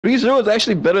3-0 is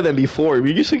actually better than before.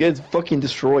 We used to get fucking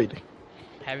destroyed.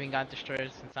 Haven't got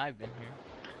destroyed since I've been here.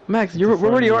 Max, we're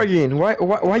already arguing. Why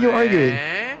are you arguing?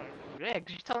 Yeah, cause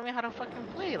you're telling me how to fucking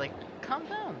play. Like, calm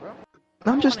down, bro. I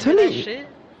I'm don't just want to hear that telling you. shit.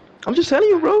 I'm just telling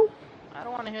you, bro. I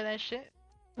don't want to hear that shit.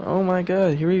 Oh my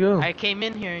god, here we go. I came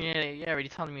in here and you're already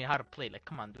telling me how to play. Like,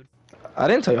 come on, dude. I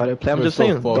didn't tell you how to play. I'm You're just so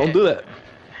saying, fucked. don't do that.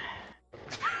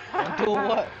 Don't do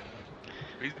what?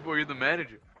 He's before you're the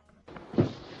manager.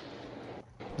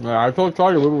 Yeah, I told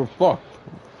Charlie we were fucked.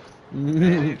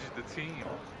 Manage the team.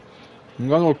 You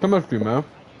got no chemistry, man.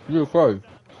 You're sorry.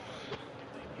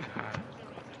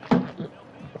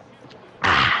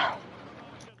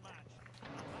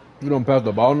 You don't pass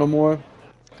the ball no more.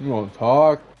 You don't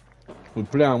talk. We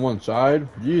play on one side.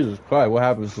 Jesus Christ, what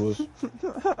happens to us?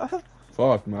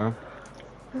 Fuck, man.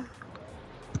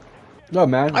 No,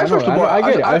 man. I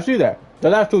get it. I see that. The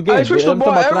last two games. I switched the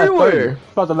ball everywhere.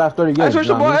 About the last 30 games. I switched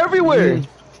the ball everywhere.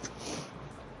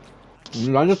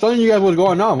 I'm just telling you guys what's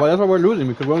going on. Well, that's why we're losing,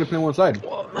 because we're only playing one side.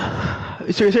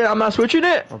 So you're saying I'm not switching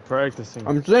it? I'm practicing.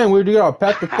 I'm saying we gotta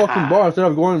pass the fucking ball instead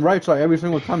of going right side every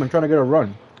single time and trying to get a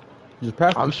run. Just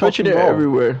pass the I'm switching it ball.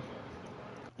 everywhere.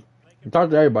 Talk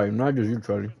to everybody, not just you,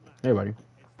 Charlie. Everybody.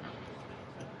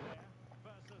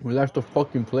 Relax the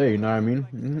fucking play, you know what I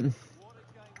mean?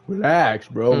 Relax,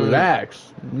 bro,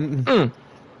 relax. Hijo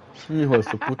de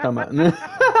su puta madre.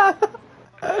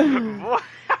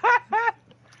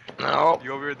 No.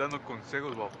 You over here dando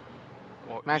consejos while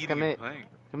Max, eating come and in. playing.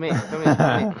 Come here, come here,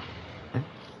 come here.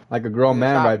 Like a grown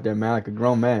man Stop. right there, man. Like a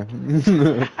grown man.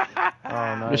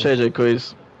 Oh, nice. Good shit,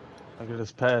 quiz. Look at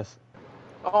this pass.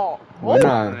 Oh, Why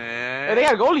not? hey, they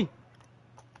got a goalie.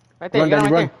 Right there, Run, you got Danny,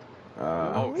 him right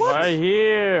run. Right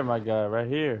here, my guy, right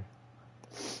here.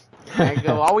 there. There you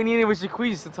go. All we needed was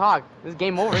Jaquiz to talk. This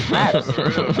game over. It's wraps. Me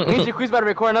and Jaquiz about to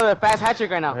record another fast hat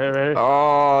trick right now. Right here.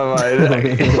 Oh my god.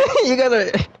 You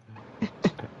gotta.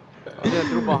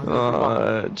 Through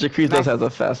ball. Jacques does have the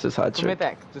fastest hot Commit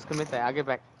trick. that. Just commit that. I'll get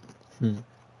back. Don't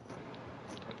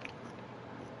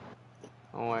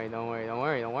worry, don't worry, don't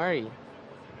worry, don't worry.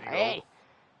 Hey!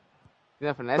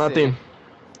 Nothing. That's Nothing. it.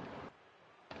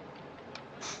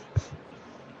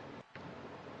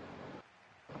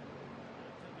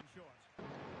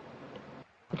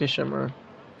 Okay, Shimmer.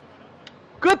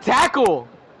 Good tackle!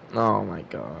 Oh my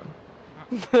god.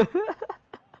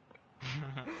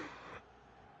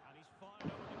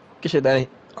 Good shit, Danny.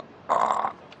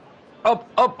 Up, up,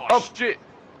 up, Shit.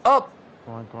 up.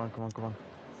 Come on, come on, come on, come on.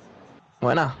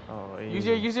 Why not? Oh, Use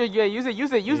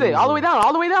it. All the way down,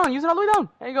 all the way down. Use it all the way down.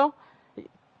 There you go.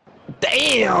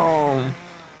 Damn.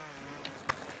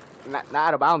 Not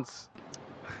out of bounds.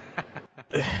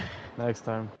 Next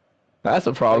time. That's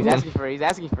a problem. He's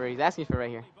asking for it right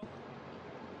here.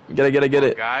 Get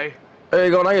it. Guy. There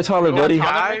you go. Now you're taller, buddy.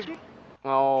 Guy.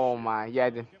 Oh my, yeah, I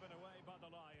did.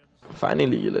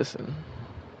 Finally, you listen.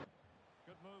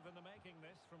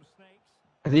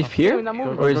 Is he here? Not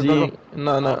moving. Or is he?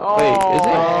 No. Oh. Wait, is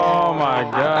he? Oh my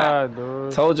god,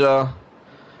 dude. Told y'all.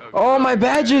 Oh, my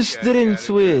badges didn't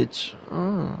switch.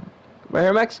 Oh. Right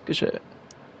here, Max? Good shit.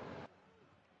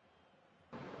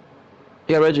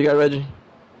 You got Reggie.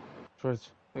 Switch.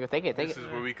 Okay, take it. This is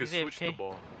where we could Is it switch okay? the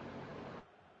ball.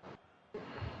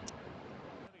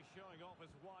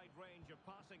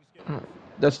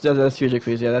 That's your Jacques.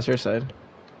 Yeah, that's your side.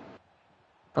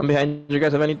 I'm behind. You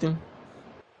guys have anything?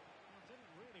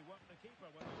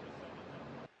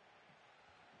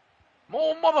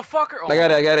 Oh, motherfucker! Oh. I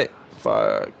got it.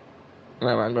 Fuck.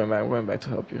 No, I'm going back to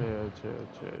help you. Chill.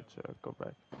 Go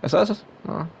back. That's us?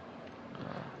 No.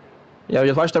 Yeah,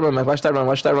 just watch that run, man. Watch that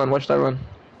run.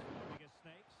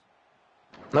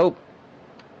 Nope.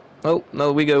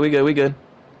 No, we good.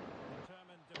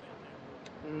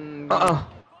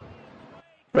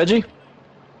 Reggie?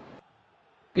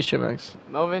 Good shit, Max.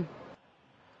 Melvin.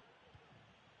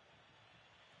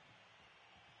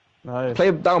 Nice.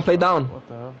 Play down. What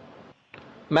the hell?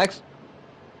 Max?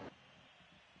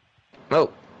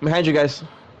 No, behind you guys.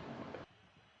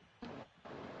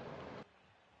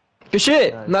 Good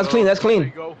shit. Nice. No, that's There you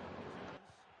clean. go.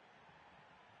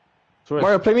 Switch.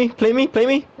 Mario, play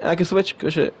me. I can switch.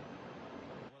 Good shit.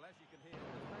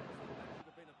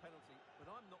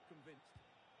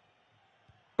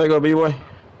 There you go, B-boy.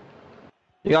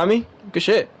 You got me? Good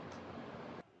shit.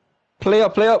 Play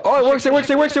up. Oh, it works.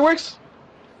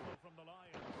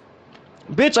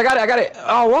 Bitch, I got it.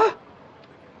 Oh, what?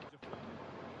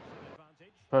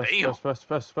 Press.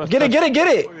 Get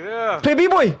it. Oh, yeah. Play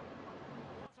B-boy.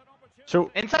 Shoot.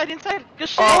 Inside. Good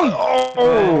shit.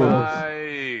 Oh.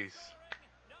 Nice.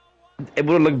 It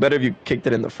would have looked better if you kicked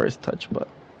it in the first touch, but.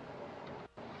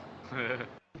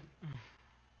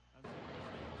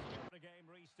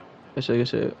 Good shit, good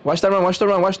shit. Watch that run, watch the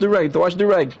run, watch the reg, watch the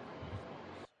reg.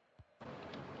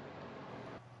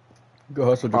 Go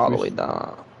hustle, All the Jacquees. way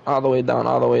down, all the way down,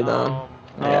 all the way down.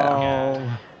 Yeah.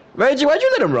 Oh. Reggie, why'd you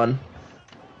let him run?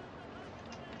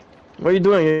 What are you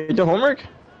doing? You doing homework?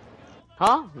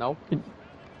 Huh? No.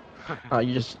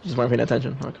 You just weren't paying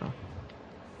attention. Okay.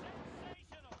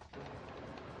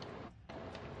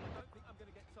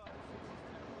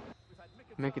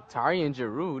 Mkhitaryan and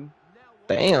Giroud.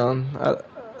 Damn.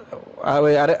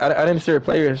 I didn't see your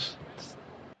players.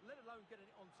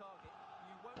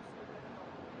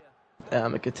 Yeah,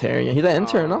 Mkhitaryan. He's an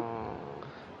intern, no?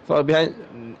 Fall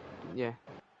behind. Yeah.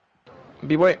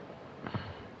 B-boy.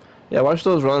 Yeah, watch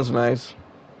those runs, Max.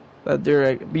 That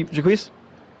direct. Jacquees?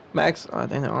 Max? Oh,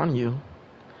 dang, they're on you.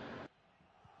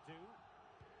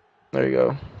 There you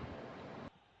go.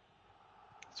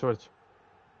 Switch.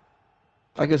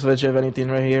 I can switch if anything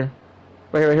right here.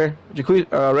 Right here. Jacquees,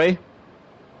 Ray.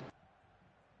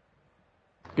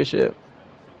 Good shit.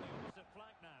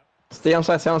 Stay on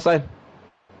side.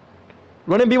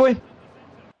 Run in, B-boy.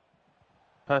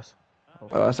 Pass.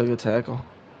 Oh, that's a good tackle.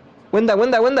 Win that.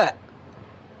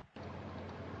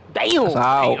 Damn. That's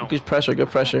out. Good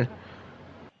pressure.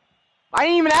 I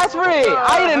didn't even ask for it.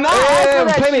 I did not ask for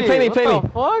that play me, shit. play me.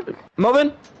 What the fuck?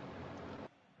 Melvin.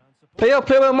 Play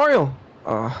with Mario.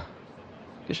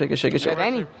 Good shit. Yeah,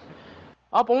 Danny.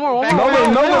 Up, one more.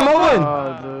 Melvin.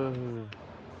 Oh, dude.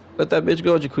 Let that bitch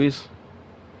go, Jacquees.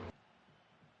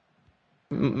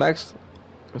 Max.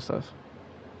 Good stuff.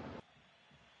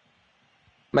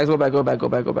 Max, go back.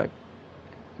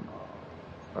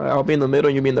 Alright, I'll be in the middle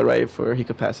and you be in the right for he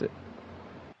could pass it.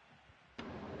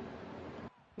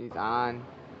 He's on.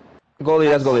 Goalie,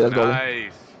 that's goalie.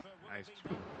 Nice.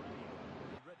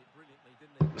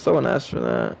 Someone asked for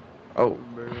that. Oh,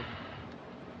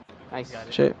 Nice.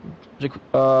 shit.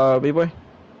 B-boy.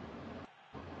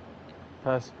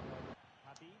 Pass.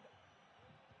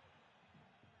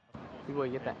 B-boy,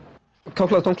 get that. Come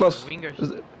close.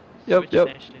 Wingers. Yep. Switch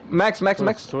that shit. Max.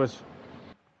 Switch.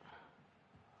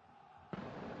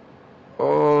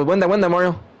 Oh, win that,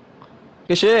 Mario.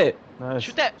 Good shit. Nice.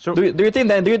 Shoot that. Shoot. Do your thing,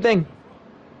 Dan. Do your thing.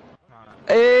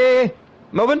 Hey,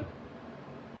 Melvin.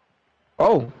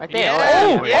 Oh. Right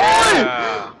there. Yeah.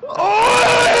 Yeah.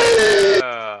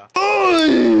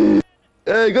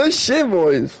 Hey, good shit,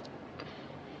 boys.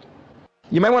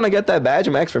 You might want to get that badge,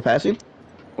 Max, for passing.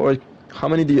 Or how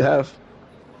many do you have?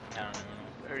 I don't know.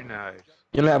 Very nice.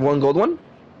 You don't have one gold one?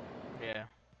 Yeah.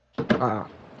 Ah.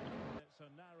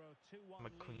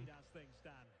 McQueen.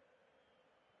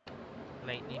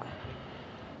 Lightning.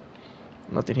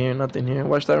 Nothing here.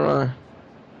 Watch that run.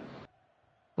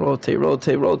 Rotate.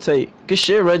 Good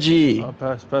shit, Reggie. Oh,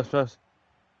 pass. Good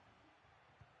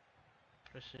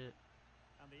shit.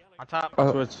 On top.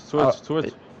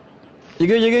 Switch. You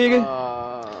good.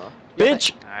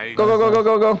 Bitch. Nice.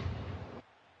 Go.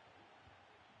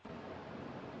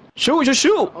 Shoot. Oh, you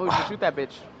should shoot that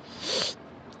bitch.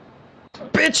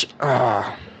 Bitch.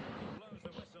 Ah.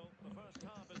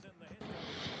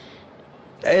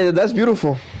 Hey, that's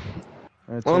beautiful.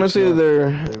 Honestly,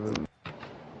 they're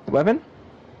weapon.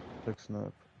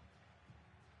 Snap.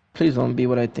 Please don't be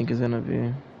what I think is gonna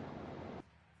be.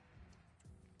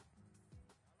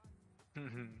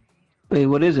 Wait,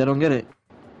 what is it? I don't get it.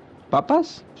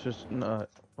 Papas? Just not.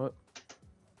 What?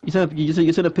 You sent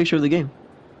a picture of the game.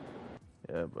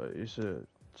 Yeah, but you should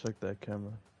check that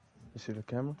camera. You see the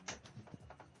camera?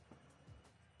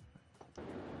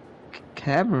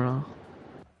 Camera.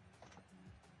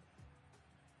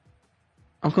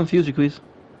 I'm confused, Jacquees.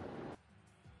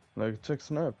 Like, check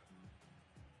snap.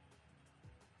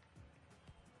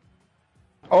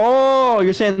 Oh,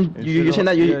 you're saying you're saying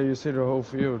that you? Yeah, you see the whole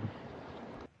field.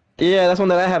 Yeah, that's one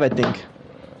that I have, I think.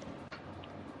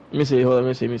 Let me see. Hold on.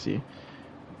 Let me see.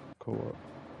 Co-op.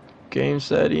 Game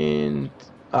settings.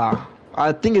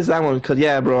 I think it's that one. Cause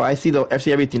yeah, bro, I see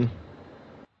everything.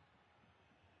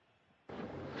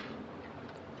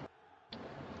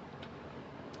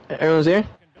 Everyone's here.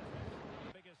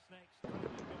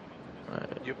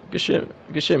 Yep.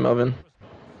 Good shit, Melvin.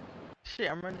 Shit,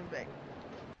 I'm running back.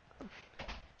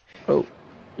 Oh,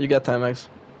 you got time, Max.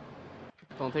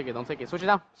 Don't take it. Switch it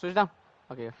down.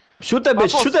 Okay. Shoot that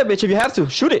bitch if you have to.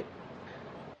 Shoot it.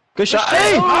 Good shot.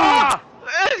 Hey!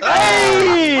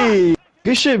 Hey!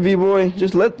 Good shit, B-boy.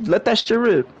 Just let that shit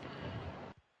rip.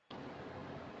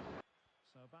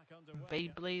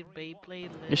 Beyblade.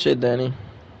 Good shit, Danny.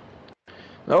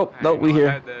 Nope, we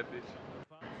here.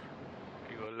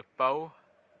 You go the bow.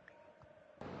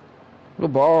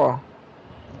 Good ball.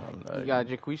 You got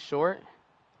Jacquees short.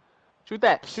 Shoot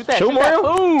that. Shoot Mario.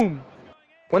 Boom.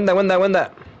 Win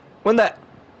that.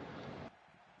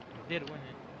 did win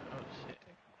it. Oh shit.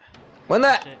 Win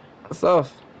that. Shit. That's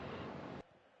off.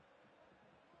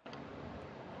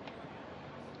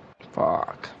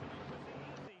 Fuck.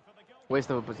 Waste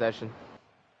of a possession.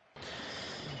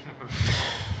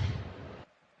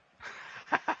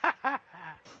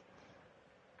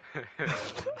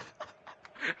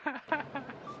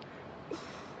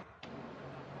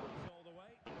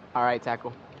 All right,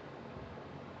 tackle.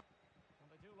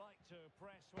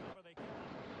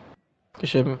 Good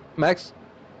shit, Max.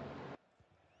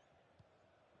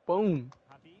 Boom.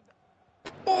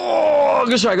 Oh,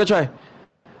 good try, good try.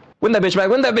 Win that bitch, Mac.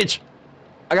 Win that bitch.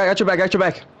 I got your back. Got your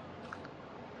back.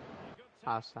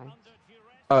 Offside.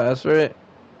 Oh, that's right.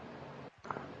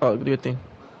 Oh, good thing.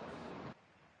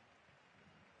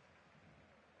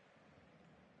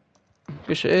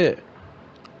 Good shit.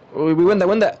 Oh, we win that.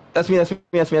 Win that. That's me. That's me.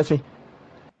 That's me. That's me.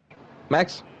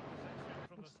 Max.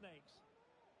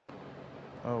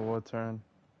 Oh, what turn?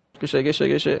 Good shit. Good shit.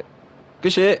 Good shit.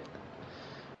 Good shit.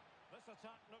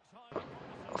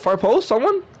 Far post.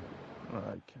 Someone. No,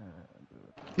 I can't do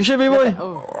it. Good shit, B-boy.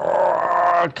 Oh.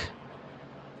 Fuck.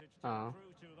 Oh.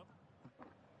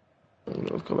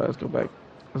 Let's go back. Let's go back.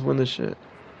 Let's win this shit.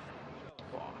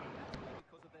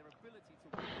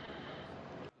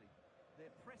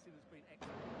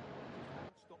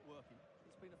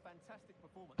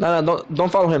 No,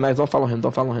 don't follow him, Max. Don't follow him.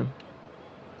 Don't follow him.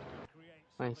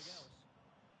 Nice.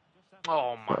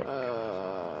 Oh my.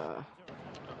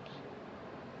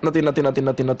 Nothing.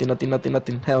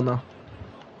 Hell no.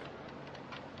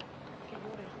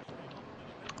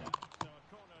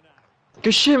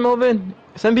 Good shit, Melvin.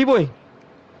 Send B-boy.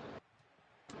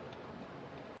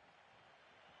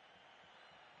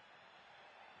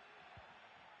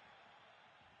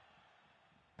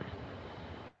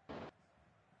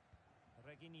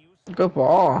 Good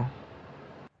ball.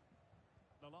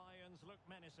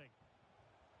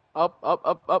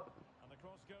 Up.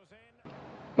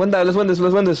 Win that. Let's win this.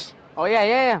 Let's win this. Oh,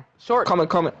 yeah. Short.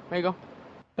 Comment. There you go.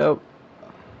 Yep.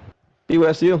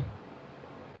 BUSU.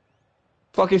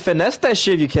 Fucking finesse that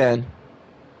shit if you can.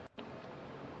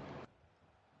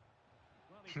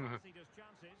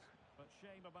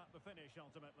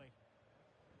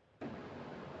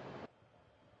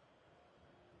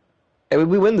 Hey,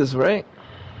 we win this, right?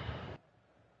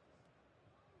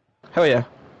 Hell yeah.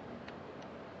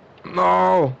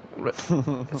 No.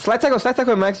 Slide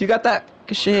tackle, Max. You got that.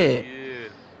 Good shit. Yeah.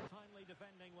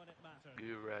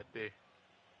 Good right there.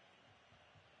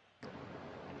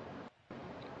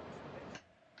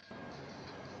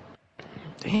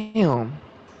 Damn.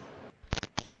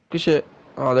 Good shit.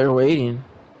 Oh, they're waiting.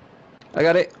 I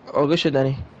got it. Oh, good shit,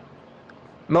 Danny.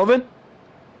 Melvin?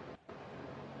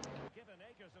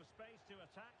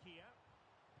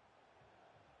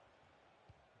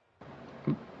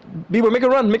 B-boy, make a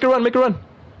run.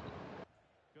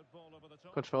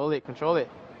 Control it.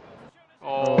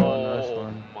 Oh, nice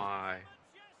one. my.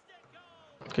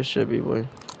 Good shit, B-boy.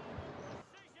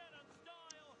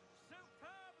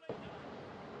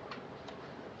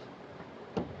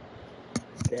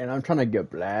 Damn, I'm trying to get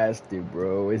blasted,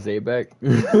 bro. Is Zay back?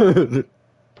 To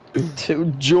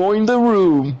join the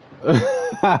room.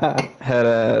 Head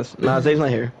ass. Nah, Zay's not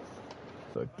here.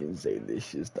 Fucking Zay this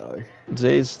shit, dog.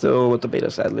 Zay's still with the beta,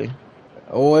 sadly.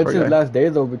 Oh, it's Poor his guy. last day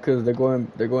though because they're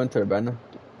going to the banner.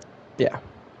 Yeah.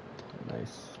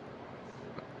 Nice.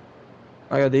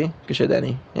 I got D. Good shit,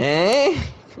 Danny. Eh?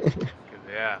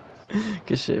 Yeah.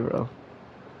 Good shit, bro.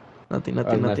 Nothing. Nice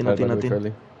pass, by the way,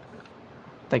 Charlie.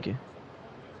 Thank you.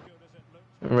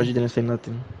 Reggie didn't say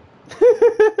nothing.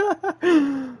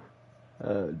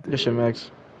 Good shit,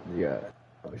 Max. Yeah.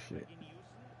 Oh shit.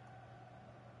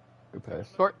 Good pass.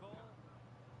 Short.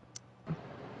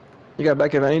 You got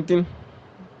back of anything?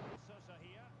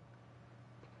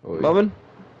 Oh, yeah. Melvin?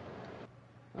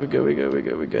 We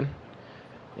good.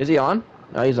 Is he on?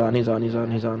 No, he's on.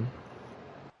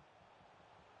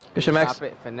 Good shit, Max. Stop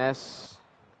it. Finesse.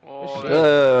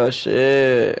 Oh, Shit.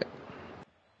 Shit.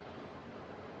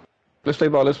 Let's play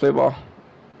ball.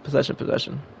 Possession.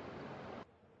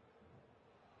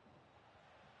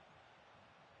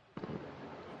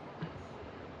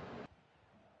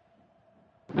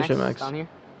 Good shit, Max. Down here.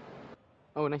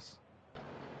 Oh, nice.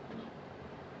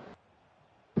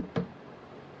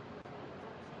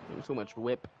 So much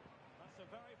whip.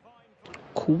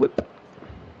 Quip.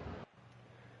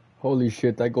 Holy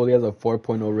shit, that goalie has a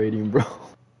 4.0 rating, bro.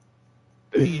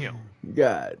 damn.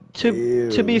 God To be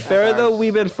damn. fair, though, ours.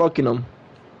 we've been fucking them.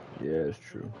 Yeah, it's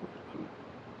true.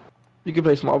 You can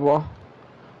play small ball.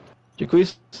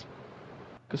 Jaquez.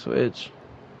 Good switch.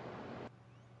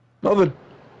 Melvin.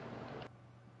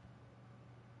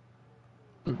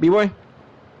 B-boy.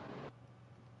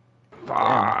 Damn,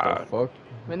 what the fuck?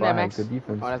 Win that, Max. Good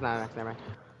defense. Oh, that's not Max. Never mind.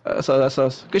 That's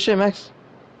us. Good shit, Max.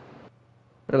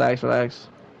 Relax, relax.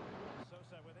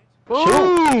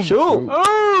 Boom! Shoot!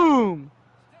 Boom!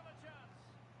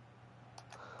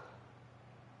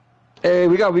 Hey,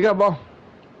 we got ball.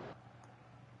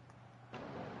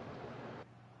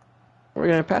 We're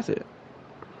gonna pass it.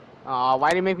 Aw, why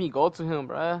did you make me go to him,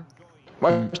 bruh?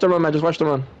 Watch the run, man. Just watch the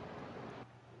run.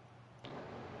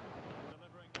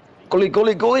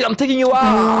 Goalie, I'm taking you out.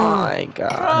 Oh my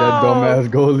god. That dumbass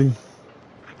goalie.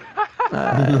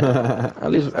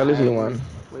 At least we won.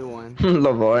 We won.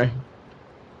 Love boy.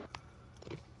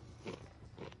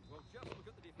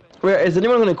 Wait, is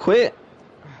anyone gonna quit?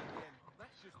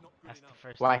 That's the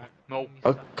first Why? time. Nope.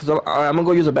 Cause I'm gonna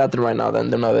go use the bathroom right now. Then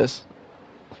know this.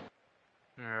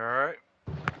 Alright.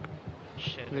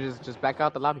 Shit. We just back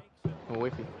out the lobby. We'll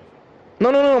wait for you. No.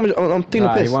 I'm taking a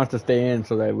Nah, he piss. wants to stay in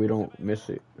so that we don't miss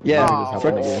it. Yeah, Oh.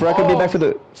 Freck will be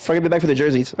back for the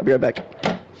jerseys. I'll be right back.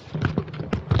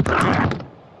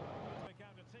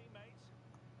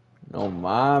 No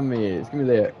mames. Give me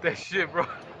that. That shit, bro.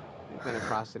 He's gonna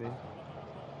cross it in.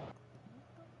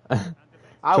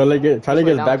 Try to get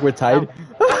his back with tied.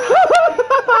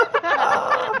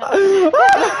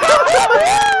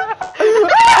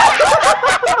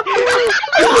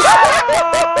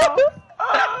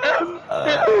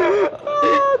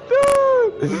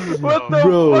 What the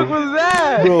Bro. fuck was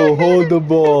that? Bro, hold the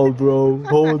ball, bro.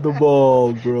 Hold the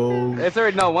ball, bro. It's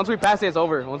already no. Once we pass it, it's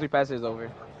over. Once we pass it, it's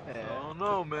over. Oh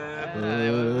no,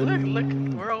 man.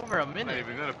 Look, we're over a I'm not minute.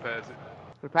 even gonna pass it.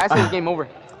 We pass it, it's game over.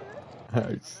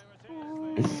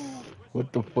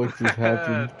 What the fuck just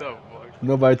happened? What the fuck?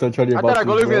 Nobody told Charlie I about thought our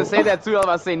this, goalie was bro. gonna say that too. I was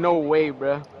about to say no way,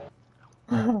 bro.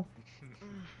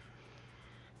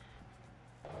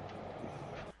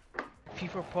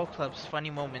 FIFA Pro Club's Funny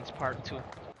Moments Part 2.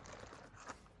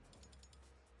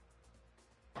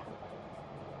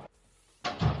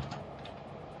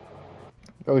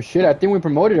 Oh shit, I think we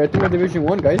promoted. I think we're Division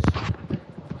 1, guys.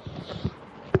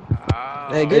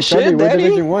 Hey, Hey, good Charlie, shit, we're Daddy.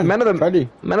 Division 1. Man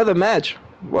of the match.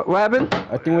 What happened?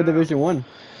 I think we're Division 1.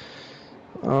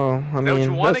 Oh, I Is that what mean,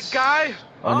 you wanted, that's- guy?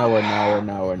 Oh, no,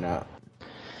 we're not.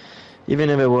 even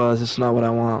if it was, it's not what I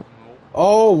want.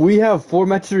 Oh, we have 4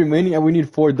 matches remaining and we need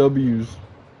 4 W's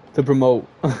to promote.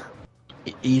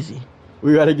 Easy.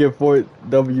 We gotta get 4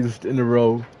 W's in a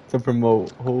row to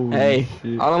promote. Holy Hey,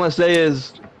 shit. all I'm gonna say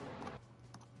is,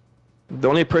 the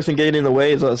only person getting in the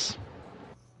way is us.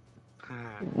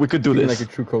 We could do Feeling this. like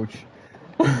a true coach.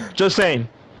 Just saying.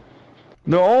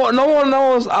 No one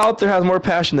else out there has more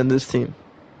passion than this team.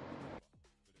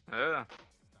 Yeah.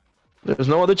 There's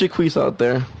no other Jaquise out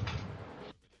there.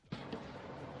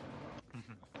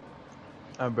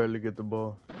 I barely get the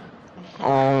ball.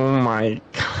 Oh my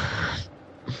god.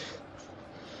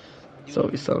 So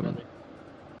he's selling.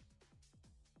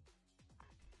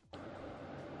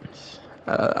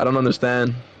 I don't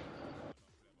understand.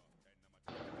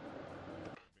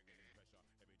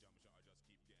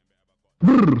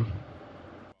 Brrr.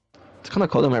 It's kind of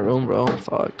cold in my room, bro.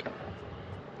 Fuck.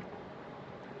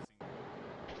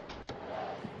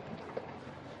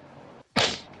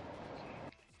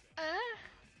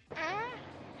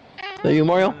 Are you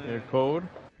Mario? You're cold?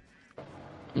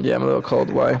 Yeah, I'm a little cold.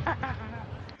 Why?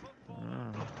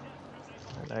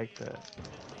 I like that.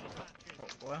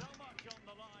 What?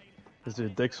 Is your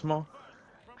dick small?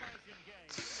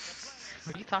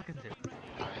 Who are you talking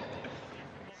to?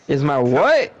 Is my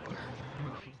what?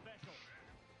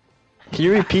 Can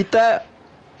you repeat that?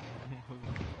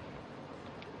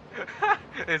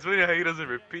 It's funny how he doesn't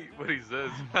repeat what he says.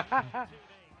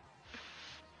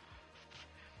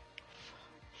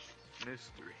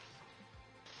 Mystery.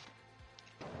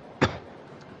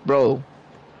 Bro.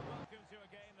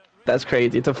 That's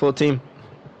crazy. It's a full team.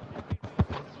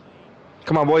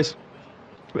 Come on, boys.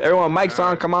 Everyone, mic's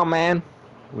on. Come on, man.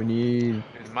 We need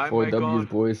Is my 4 mic W's, on?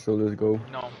 boys, so let's go.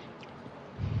 No.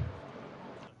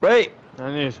 Right.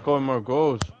 I need to score more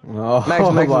goals. Oh,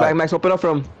 Max, open up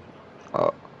from.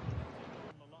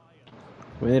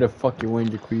 We need a fucking win,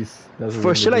 Jaquise. That's what For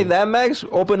we shit need. like that, Max,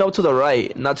 open up to the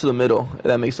right, not to the middle. If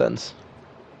that makes sense.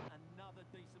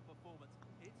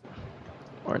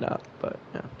 Or not, but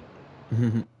yeah.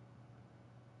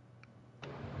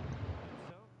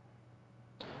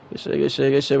 Good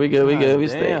shit. We good. We God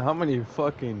stay. damn, how many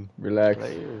fucking Relax.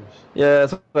 players? Yeah,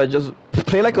 that's why just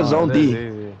play like a zone that's D.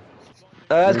 easy.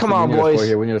 Come on, boys.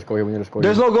 We need to score here.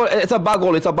 There's no goal. It's a bad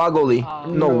goal.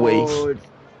 No way.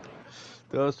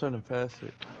 They was trying to pass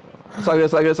it. It's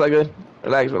all good.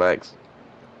 Relax.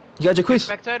 You got your quiz.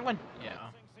 Backside win. Yeah.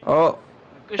 Oh.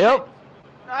 Good Yep. shit.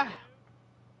 Ah.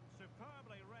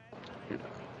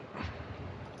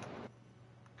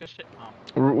 Good shit. Oh.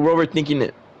 We're overthinking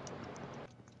it.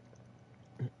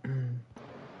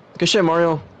 Good shit,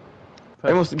 Mario.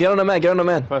 Everyone, get on the man. Get on the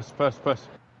man. Press. Yep.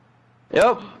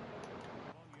 That's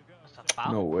a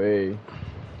foul. No way.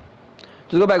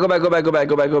 Just go back. Go back.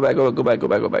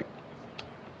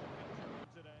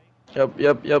 Yep.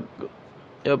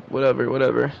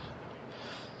 Whatever.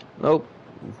 Nope.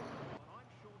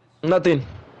 Nothing.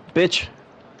 Bitch.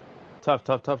 Tough.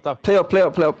 Play up.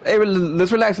 Hey,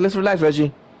 let's relax,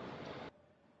 Reggie.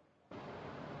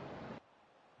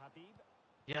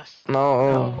 Yes.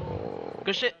 No.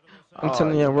 Good shit. I'm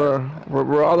telling you,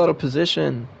 we're all out of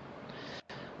position.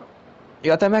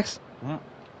 You got that, Max?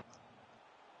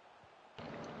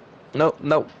 No. He's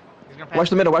gonna pass. Watch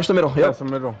the middle. Yep. That's the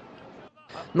middle.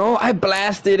 No, I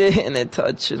blasted it and it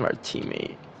touches my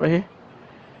teammate. Right here.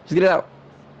 Just get it out.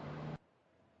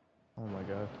 Oh my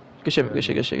god. Good shit, Max.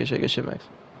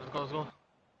 Let's go.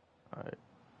 Alright.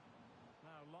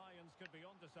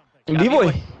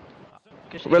 B-boy.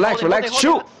 Good shit. Relax. Hold it.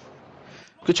 Shoot.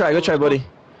 Good try, buddy.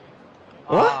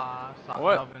 What?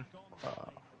 What?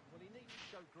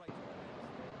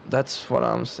 That's what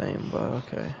I'm saying, but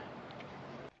okay.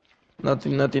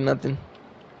 Nothing.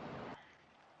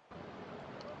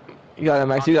 You got it,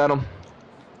 Max. You got him.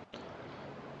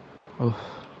 Oh.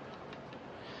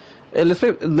 Hey,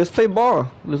 let's play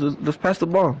ball. Let's pass the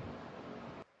ball.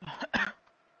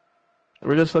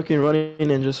 We're just fucking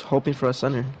running and just hoping for a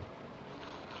center.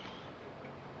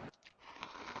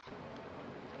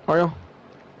 Mario.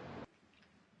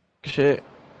 Shit.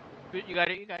 Good, you got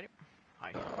it.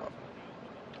 Hi.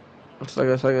 It's like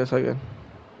good.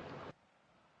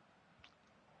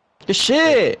 Good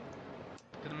shit.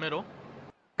 To the middle.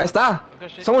 Ahí está.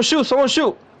 Good shit. Someone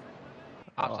shoot.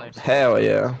 Offside. Hell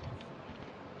yeah.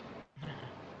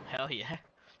 Hell yeah.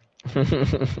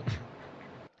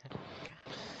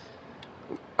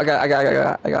 I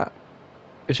got.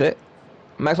 Good shit.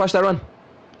 Max, watch that run.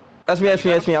 That's me.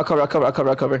 I'll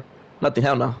cover. Nothing.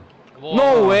 Hell no. Whoa.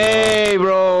 No way,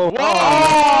 bro.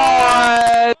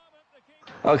 What?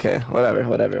 Okay, whatever.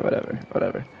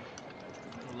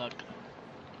 Look.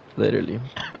 Literally.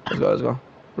 Let's go.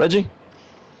 Reggie?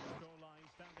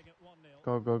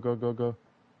 Go.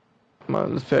 Come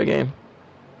on, let's play a game.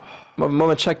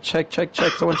 Moment, check.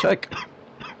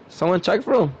 Someone check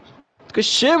for him. Good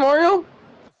shit, Mario.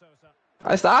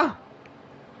 Ahí está.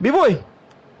 B-boy.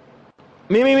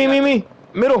 Me.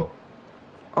 Middle.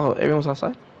 Oh, everyone's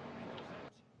outside?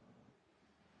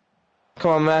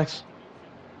 Come on, Max.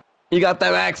 You got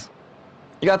that, Max.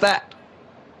 You got that.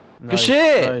 Good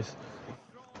shit. Nice.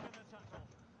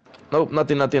 Nope,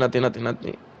 nothing. Nothing.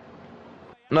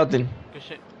 Good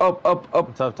shit. Up.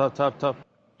 Top.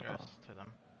 Yes, to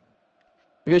them.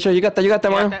 Good shit. You got that, You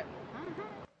Mario. got that?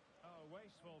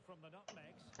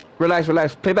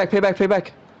 Relax. Pay back.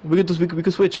 We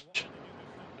could switch.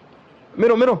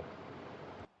 Middle.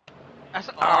 That's,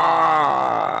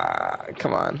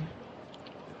 Come on.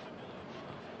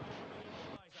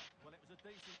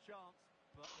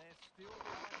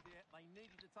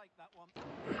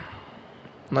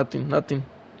 Nothing.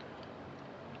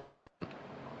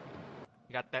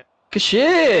 You got that. Good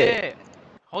shit. Yeah.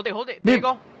 Hold it. There you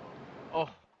go. Oh.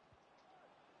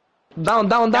 Down.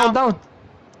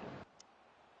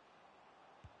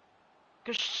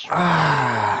 Good shit.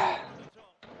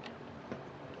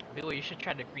 Billy, you should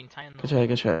try the green tie.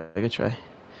 Good try. Good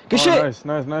Oh, shit.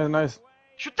 Nice.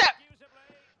 Shoot that.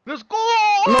 Let's go.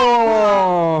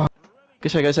 No.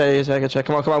 Good shit.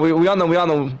 Come on. We on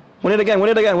them. Win it again. Go.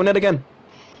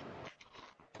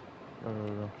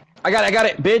 I got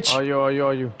it, bitch. Are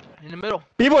you? In the middle.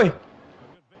 B-boy.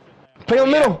 Play in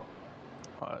the middle.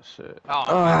 Oh shit.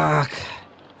 Oh.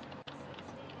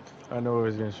 I know he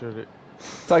was gonna shoot it.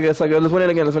 It's all good. Let's win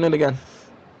it again.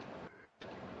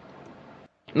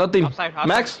 Nothing. Outside.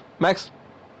 Max.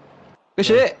 Good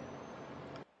shit.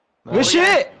 Good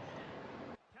shit.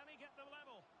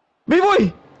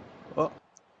 B-boy. Oh.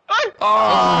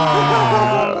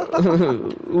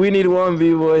 We need one,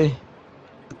 B-boy.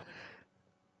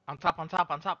 On top.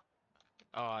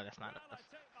 Oh, that's not enough.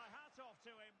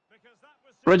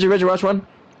 Reggie, watch one.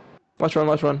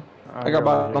 I got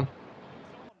bottom.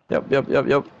 Yep.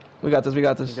 We got this. You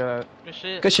got it. Good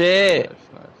shit. Good shit. Nice.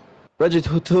 Reggie,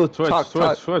 talk.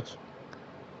 Switch.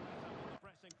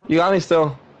 You got me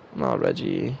still. No,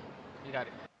 Reggie. You got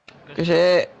it. Good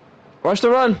shit. Watch the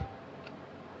run.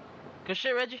 Good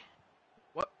shit, Reggie.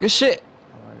 Good shit.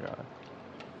 Oh my god.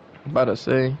 About to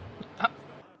say.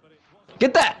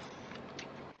 Get that.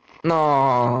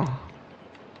 No.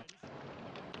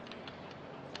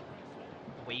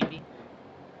 Wavy.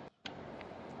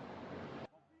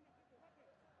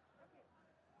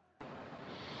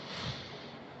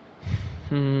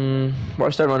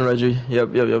 Watch that run, Reggie.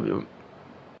 Yep.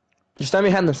 Just stand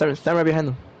behind them. Stand right behind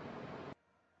them.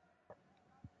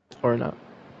 Or not.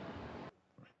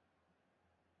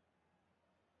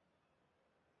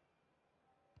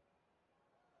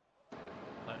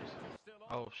 Nice.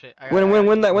 Oh shit.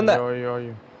 Win that. Are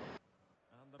you?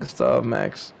 Good stuff,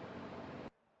 Max.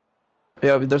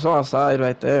 Yeah, there's one outside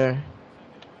right there.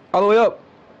 All the way up.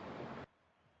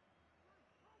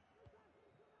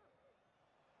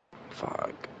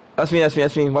 Fuck. That's me.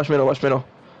 Watch middle.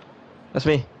 That's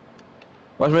me.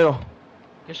 Watch middle.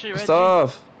 Good shit, Good Reggie.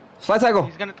 stuff. Slide tackle.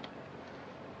 He's gonna.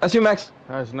 That's you, Max.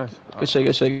 Nice. Good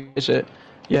shit.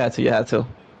 You had to.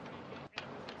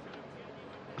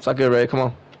 It's not good, Ray. Come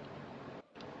on.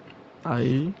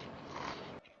 Aye.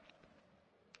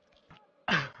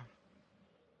 Let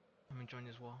me join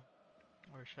this wall.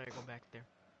 Or should I go back there?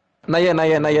 Not yet.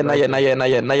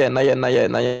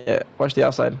 Watch the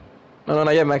outside. No,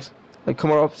 not yet, Max. Like,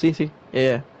 come on up. See.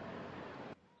 Yeah.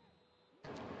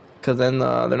 Because then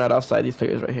they're not offside, these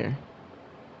players right here.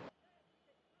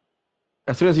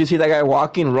 As soon as you see that guy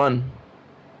walking, run.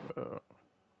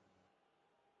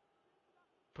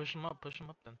 Push him up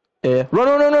then. Yeah. Run.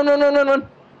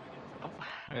 Oh,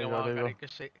 There you wow, go. got it.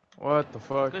 Good shit. What the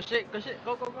fuck? Good shit.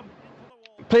 Go.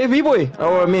 Play B-boy.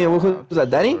 Oh, I mean, who's that,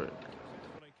 Danny?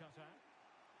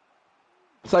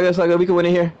 It's all good. We can win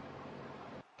it here.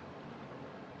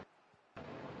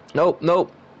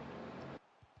 Nope.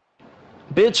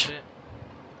 Bitch. Shit.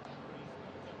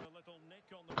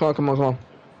 Come on.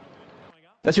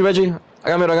 That's you, Reggie. I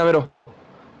got middle.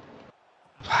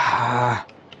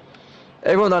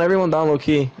 Everyone down low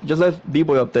key. Just let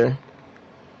B-boy up there.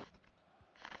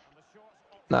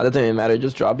 Nah, that doesn't even matter.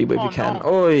 Just drop B-boy if Oh, you can. no.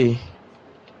 Oi.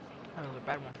 That was a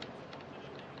bad one.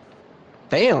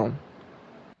 Damn.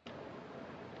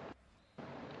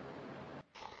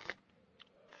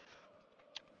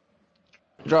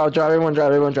 Drop. Everyone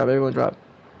drop.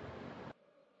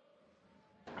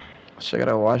 Shit, I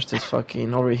gotta watch this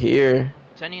fucking over here.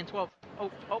 10 and 12.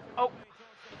 Oh.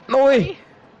 No way.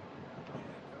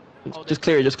 Oh, Just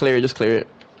clear it.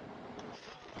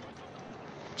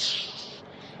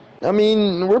 I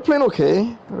mean, we're playing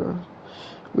okay.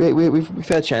 We've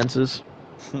had chances.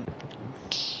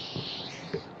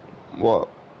 What?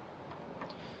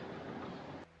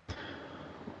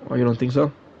 Oh, you don't think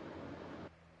so?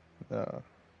 No.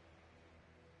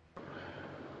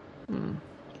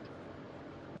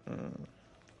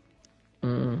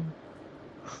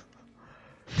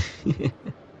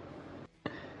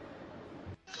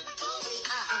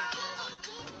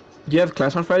 Do you have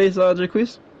class on Fridays,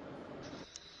 Jaquez?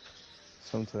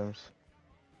 Sometimes.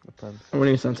 Depends. What do you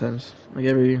mean sometimes? Like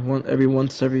every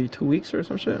 2 weeks or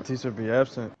some shit? Teacher be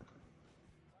absent.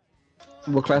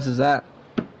 What class is that?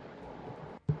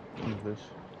 English.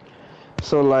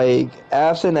 So like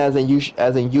absent as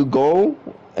in you go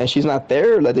and she's not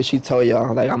there, or like did she tell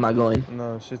y'all like I'm not going?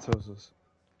 No, she tells us.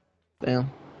 Damn.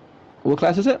 What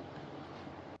class is it?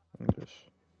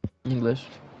 English.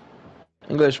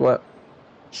 English what?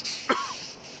 I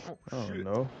don't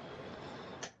know.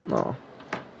 No.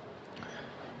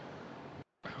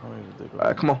 I don't even think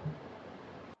Alright, come on.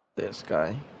 This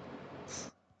guy.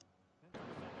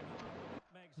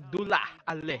 Dula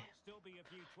Ale.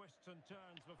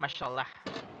 Mashallah.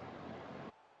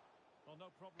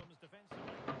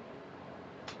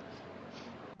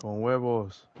 Con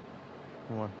huevos.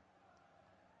 Come on.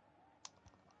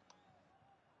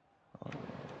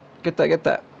 Get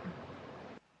that.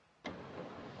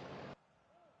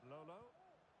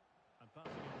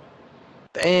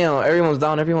 Damn, everyone's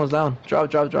down.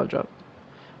 Drop.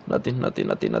 Nothing,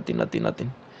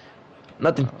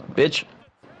 bitch.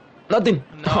 Nothing.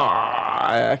 No.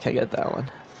 I can't get that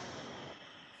one.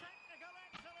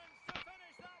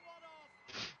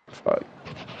 Fuck.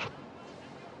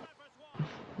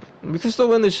 We can still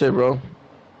win this shit, bro.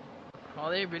 All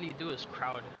they really do is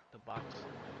crowd the box.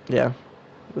 Yeah.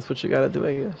 That's what you gotta do,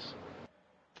 I guess.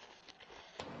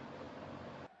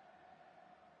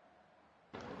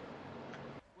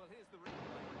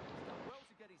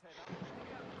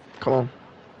 Come on.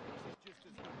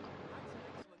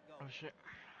 Oh shit.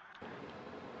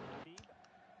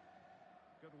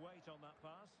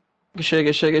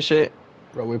 Good shit.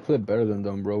 Bro, we play better than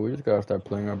them, bro. We just gotta start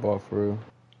playing our ball for real.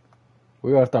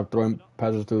 We gotta stop throwing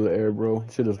passes through the air, bro.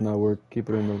 Shit does not work. Keep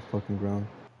it in the fucking ground.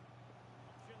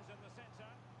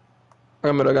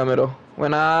 Gamero.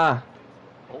 Buena.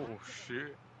 Oh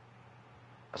shit.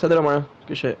 Set it up, Mario.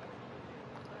 Good shit.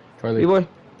 Charlie. B-boy.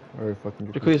 Alright, fucking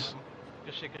good. Jaquez.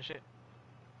 Good shit.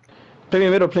 Play me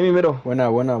middle.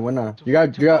 Buena. You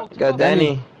got Got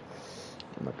Danny.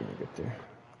 I'm not gonna get there.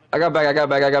 I got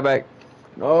back.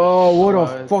 Oh, what a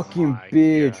What? fucking My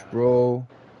bitch, God. bro.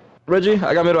 Reggie,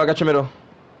 I got middle. I got your middle.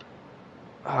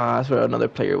 Ah, that's where another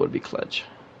player would be clutch.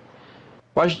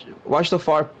 Watch the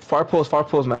far post,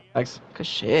 Max. Good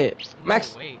shit. No,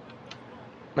 Max. wait.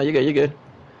 No, you good, you good.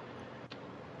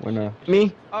 When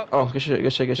Me? Oh, Oh, good shit,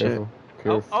 good shit, good shit.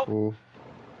 careful, oh, oh. careful.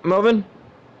 Melvin?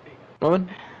 Melvin?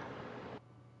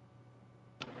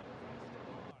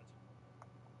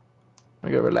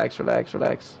 Okay, relax, relax,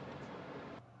 relax.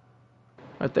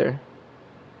 Right there.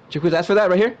 Jacuz, ask for that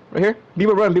right here, right here.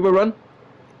 Bieber run.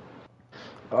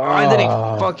 Oh, I didn't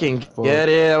Ah, fucking fuck. get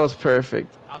it. That was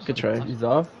perfect. Good Offside, try. He's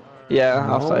off? Yeah,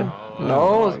 No. offside. No, Oh No.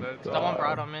 my offside. Someone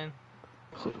brought god. him in.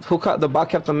 Who caught the ball?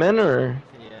 Kept them in, or?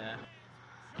 Yeah.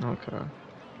 Okay.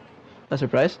 Not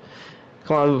surprised.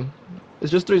 Come on,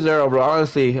 it's just 3-0, bro.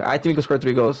 Honestly, I think we could score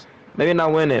 3 goals. Maybe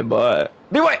not win it, but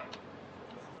B-boy.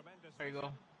 There you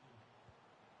go.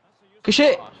 Good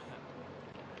shit. Oh,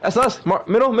 shit. That's us.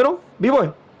 Middle.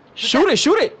 B-boy. Shoot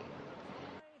it.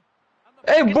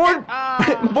 Hey, board.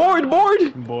 Ah. board.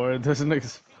 Bored. Doesn't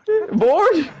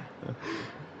Board.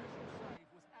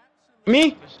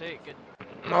 Me. Good shit. Good.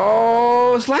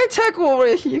 No, slide tackle over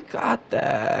here. You got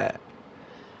that.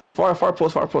 Far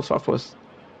post.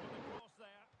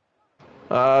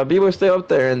 B-boy stay up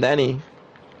there, and Danny.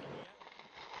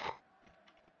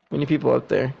 Many people up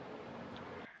there.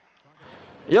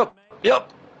 Yep.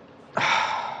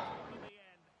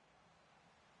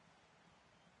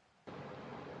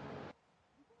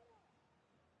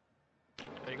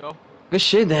 There you go. Good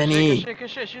shit, Danny. Good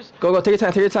shit. Shoot. Go. Take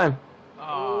your time.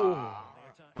 Oh.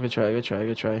 Good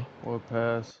try. What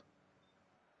pass?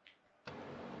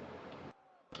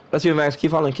 Let's see, Max.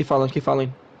 Keep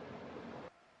falling.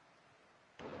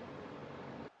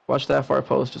 Watch that far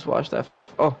post. Just watch that.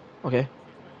 Oh, okay.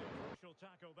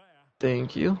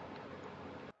 Thank you.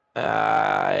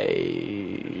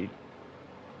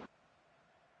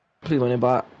 Please win it,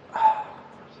 bot.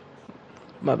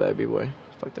 My bad, B-boy.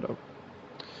 Fucked it up.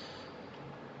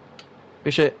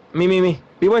 Good shit. Me.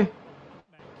 B-boy.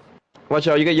 Watch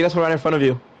out. You guys put right in front of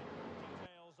you.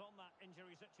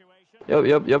 Yep.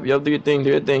 Do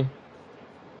your thing.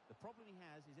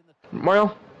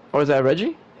 Mario? Or is that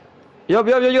Reggie? Yup.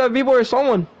 You got B-boy or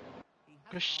someone.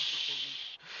 Good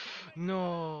sh.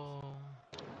 No.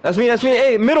 That's me.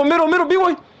 Hey, middle,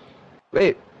 B-boy.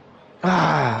 Wait.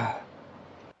 Ah.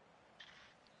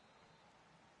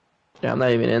 Yeah, I'm not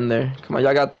even in there. Come on,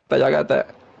 y'all got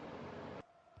that.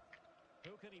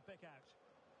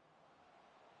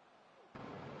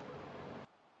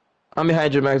 I'm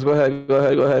behind you, Max. Go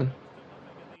ahead.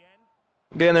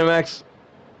 Get in there, Max.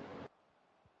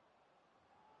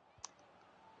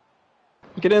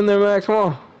 Get in there, Max. Come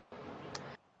on.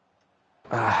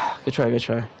 Ah, good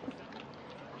try.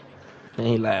 And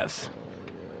he laughs.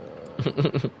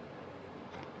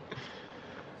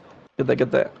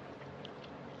 Get that.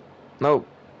 Nope.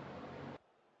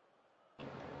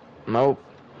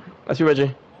 That's you,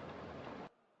 Reggie.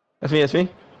 That's me.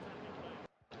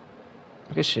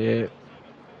 Good shit.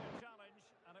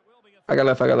 I got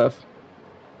left.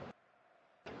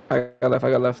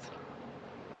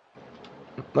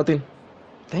 Nothing.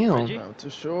 Damn. Reggie? I'm too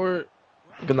short.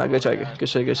 Good night. Good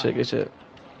shit.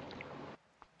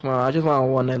 Come on, I just want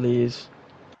one at least.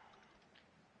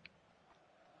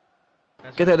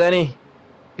 Get that, Danny.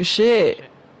 Good shit.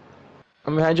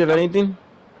 I'm behind you, if anything.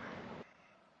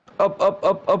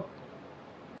 Up.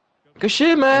 Good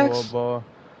shit, Max. Oh, ball.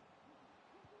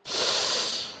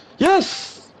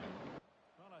 Yes!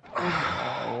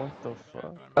 Oh, what the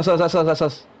fuck? That's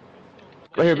us.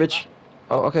 Right here, bitch.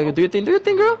 Oh, okay, do your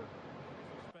thing, girl.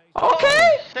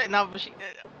 Okay! Shit, no, but she.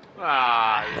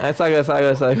 Ah, It's all good.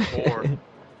 Four.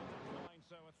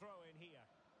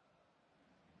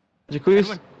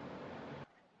 Jacuz.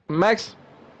 Max.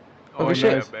 Oh, good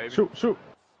yeah, shit. baby. Shoot.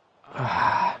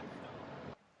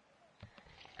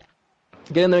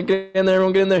 Get in there,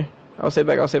 everyone, get in there. I'll stay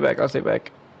back.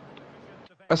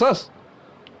 That's us.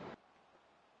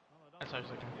 That's what I was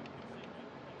looking.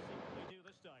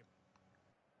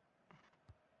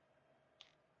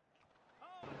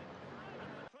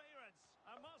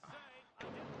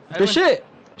 Good shit.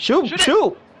 Shoot. Good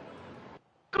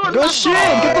Good shit.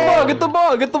 Get the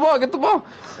ball.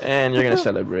 And you're gonna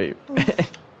celebrate.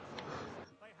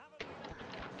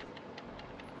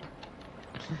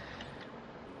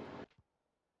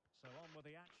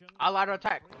 I'll ladder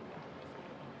attack.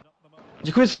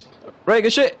 Jacuz. Right,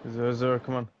 good shit. 0-0,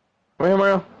 come on. Right here,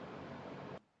 Mario.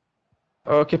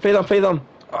 Okay, play them.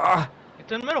 Ah,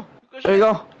 It's in the middle. Good there you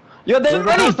shit. go. You got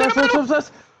Danny.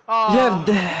 Pass. Oh.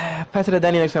 Yeah, pass it to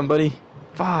Danny next time, buddy.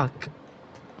 Fuck.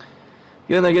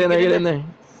 Get in there.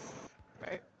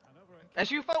 Hey, That's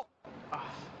you, folk.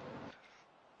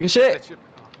 Good shit. That shit.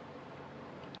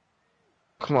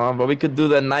 Come on, bro. We could do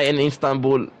that night in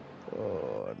Istanbul.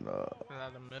 Oh no.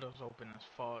 The middle's open as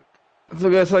fuck. So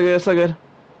good, so good, so good.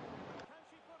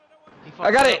 He I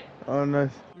got fucked it. Oh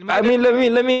nice. up. I mean, let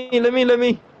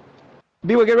me.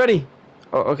 B-boy, get ready.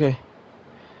 Oh, okay.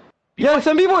 Yeah,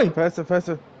 send B-boy. Faster,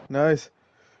 faster. Nice.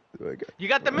 You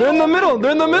got the They're in middle. the middle.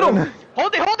 They're in the middle.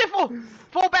 Hold it,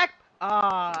 full back.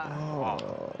 Ah. Oh.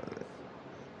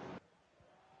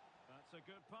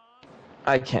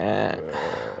 I can't.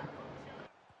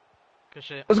 Good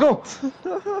shit. Let's go.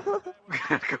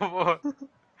 Come on.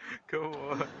 Come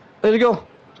on. Let's go.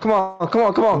 Come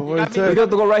on. One Let's sec.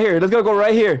 go right here. Let's go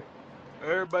right here.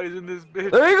 Everybody's in this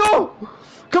bitch. There you go.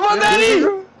 Come on, Daddy.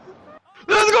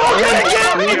 Let's go. Get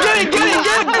it.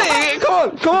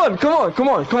 Come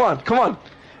on.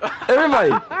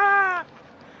 Everybody.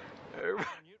 Everybody.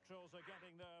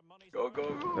 Go.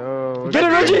 No, Get it,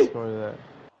 Reggie. score that.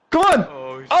 Come on. Oh,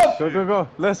 Up. Go.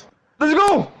 Let's Let's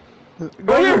go.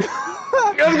 Right here.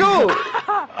 Let's go.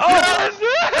 Up. Let's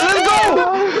go.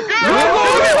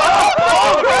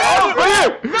 Right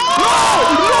here. No.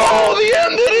 The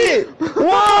end did it.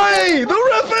 Why? The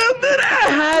ref ended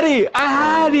it. I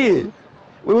had it.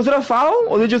 Wait, was it a foul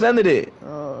or they just ended it?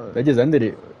 They just ended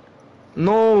it.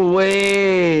 No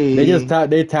way.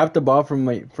 They tapped the ball from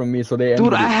me, so they ended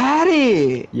Dude, it. I had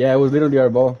it. Yeah, it was literally our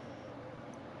ball.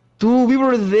 Dude, we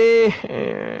were there.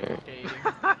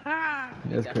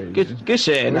 That's crazy. Good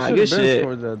shit. We Nah, should've good been shit.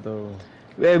 scored that though.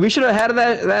 Yeah, we should have had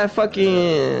that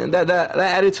fucking that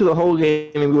added to the whole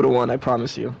game and we would have won. I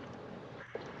promise you.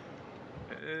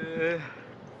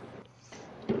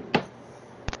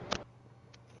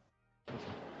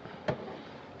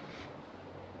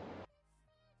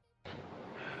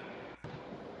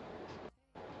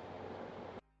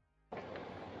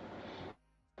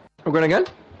 We're going again?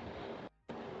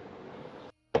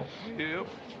 Yep.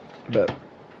 Bet.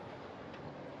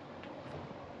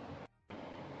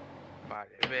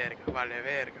 Vale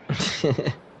verga.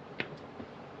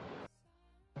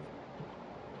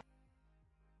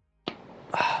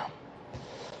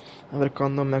 A ver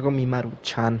cuándo me hago mi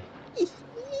maruchan.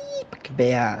 Para que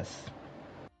veas.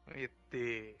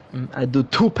 I do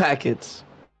 2 packets.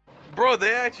 Bro,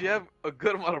 they actually have a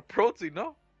good amount of protein,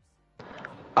 no?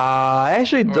 I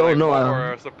actually Or don't like know.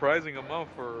 Or a surprising amount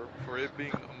for it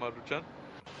being a maruchan.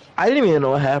 I didn't even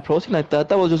know it had protein like that.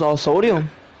 That was just all sodium.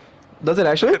 Does it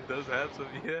actually? It does have some,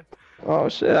 yeah. Oh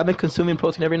shit, I've been consuming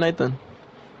protein every night then.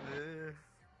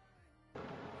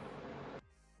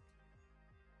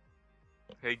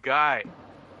 Hey, guy.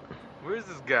 Where's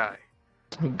this guy?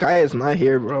 Guy is not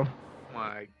here, bro.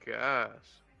 My gosh.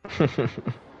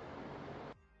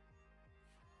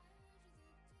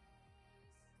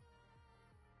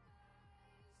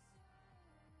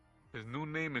 His new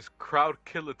name is Crowd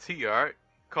Killer T, alright?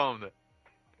 Call him that.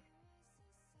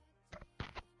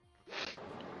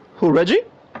 Who, Reggie?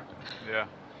 Yeah.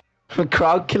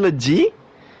 Crowd Killer G?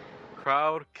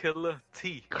 Crowd Killer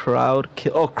T. Crowd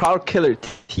Killer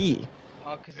T.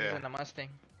 Oh, cause he's in a Mustang.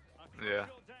 Yeah.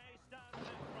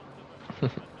 You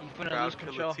finna Crowd lose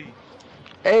Killer control. T.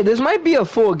 Hey, this might be a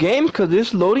full game because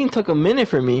this loading took a minute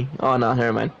for me. Oh no,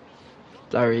 never mind.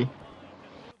 Sorry.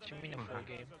 What you mean a full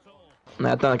game?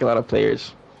 Nah, I thought like a lot of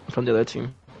players from the other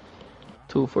team.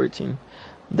 2-14.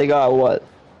 They got what?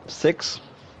 6?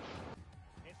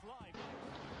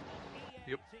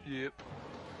 Yep.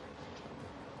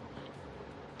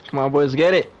 Come on, boys,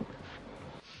 get it.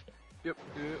 Yep.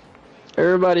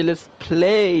 Everybody, let's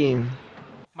play.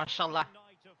 Mashallah.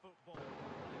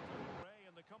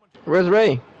 Where's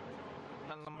Ray?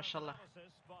 Mashallah.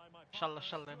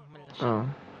 Mashallah. Oh.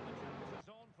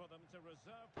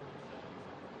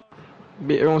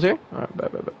 Everyone's here? Alright,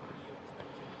 bet.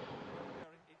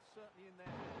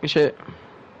 Good shit.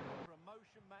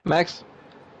 Max?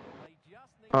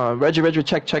 Reggie,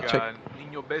 check.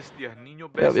 Niño bestia.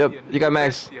 Yep. You got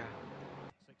Max. Bestia.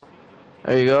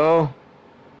 There you go.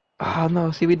 Oh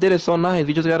no, see, we did it so nice.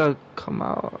 We just gotta come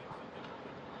out.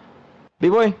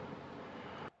 B-boy.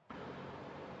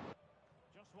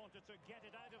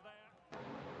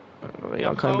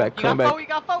 I'm coming back. You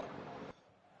got foe.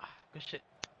 Good shit.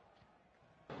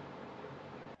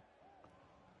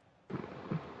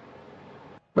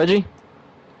 Reggie?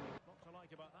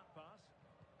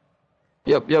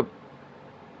 Yep.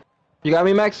 You got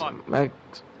me, Max? Fuck. Max.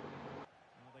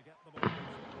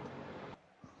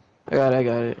 I got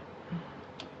it.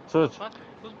 So it's Fuck.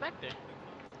 Who's back there?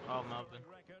 Oh, Melvin.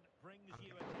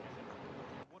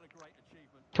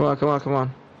 Come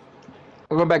on.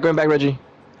 We're going back, Reggie.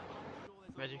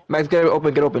 Reggie. Max, get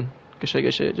open. Good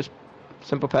shit. Just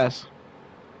simple pass.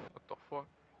 What the fuck?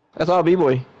 That's all,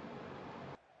 B-boy.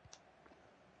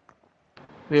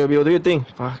 Yeah, B-boy, do your thing.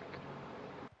 Fuck.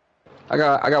 I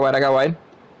got wide.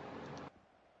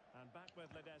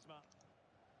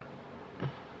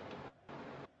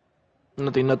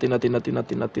 Nothing. Is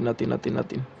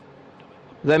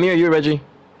that me or you, Reggie?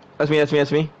 That's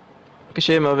me. Good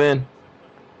shit, Melvin.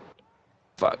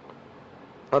 Fuck.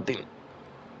 Nothing.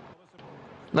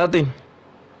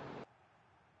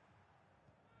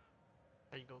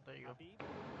 There you go.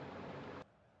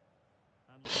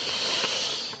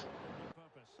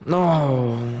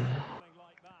 No.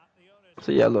 It's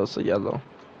a yellow.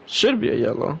 Should be a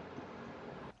yellow.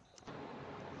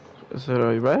 Is it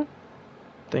a red?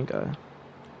 Think I.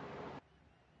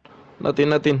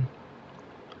 Nothing.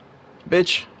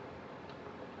 Bitch.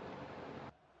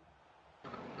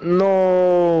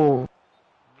 No.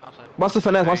 What's the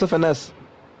finesse?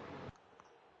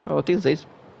 Oh, I think it's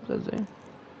Zay.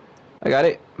 I got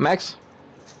it. Max.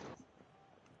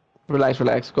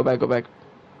 Relax. Go back.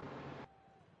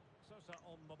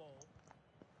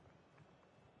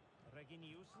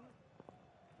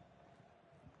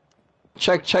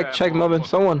 Check, Melvin.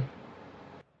 Someone.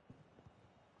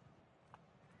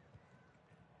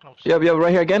 Oh, shit. Yep,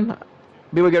 right here again.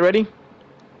 B-boy, get ready.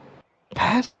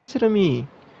 Pass it to me.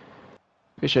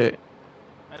 Good shit.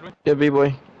 Edwin? Yeah,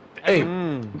 B-boy. Hey,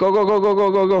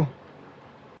 go.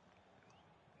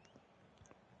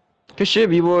 Good shit,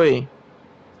 B-boy.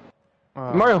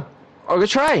 Mario. Oh, good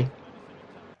try.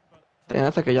 Damn,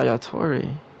 that's like a Yaya Toure.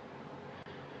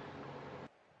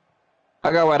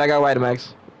 I got wide,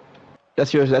 Max.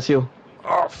 That's you.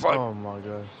 Oh, fuck. Oh my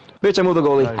god. Bitch, I moved the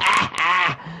goalie. Nice.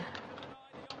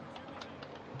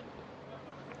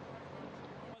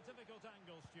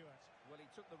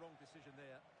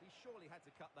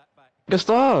 Good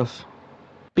stuff.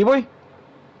 B-boy.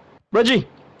 Reggie.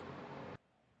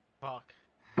 Fuck.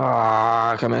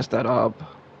 Ah, I messed that up.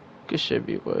 Good shit,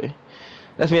 B-boy.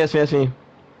 That's me.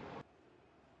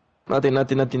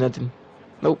 Nothing.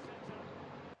 Nope.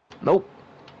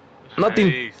 Nothing.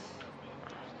 Nice.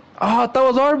 Ah, that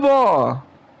was our ball.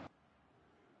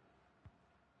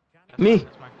 Me.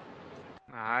 That's mine.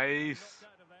 Nice.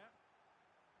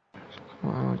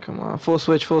 Come on. Full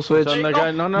switch. No. Let's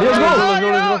go.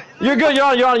 No. You're good. You're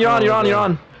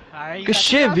on. Alright, Good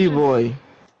shit, B-boy.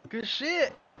 Good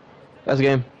shit. That's the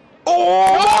game.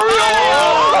 Oh, Mario!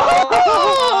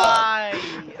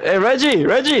 Hey, Reggie.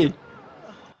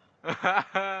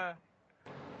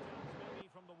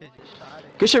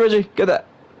 Good shit, Reggie. Get that.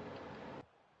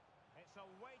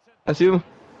 That's you.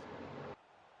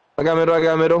 I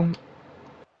got middle.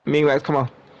 Me, Max, come on.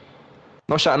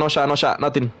 No shot.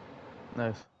 Nothing.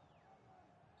 Nice.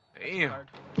 Damn.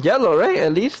 Yellow, right?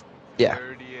 At least. Yeah.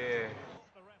 Dirty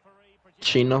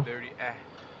Chino. Dirty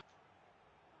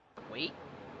Wait.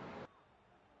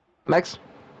 Max.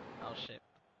 Oh shit.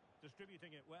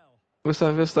 Good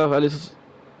stuff. At least,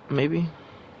 maybe.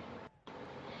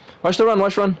 Watch the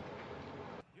run.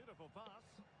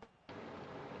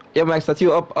 Yeah, Max, that's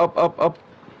you. Up.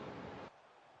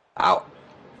 Ow.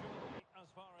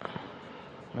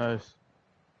 Nice.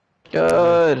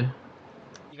 Good.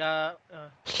 You got.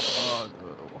 Oh,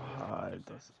 good. Wide.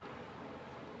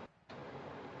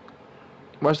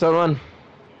 Watch that run.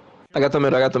 I got the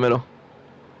middle.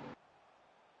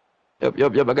 Yep.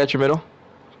 I got your middle.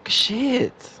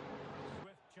 Shit.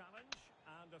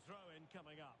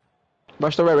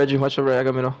 Watch the right, Reggie. I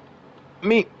got middle.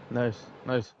 Me. Nice.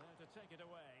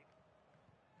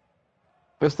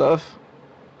 Good stuff.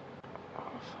 Oh,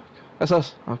 fuck. That's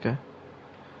us. Okay.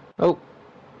 Oh.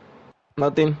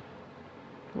 Nothing.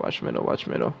 Watch middle. Watch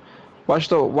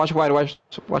wide.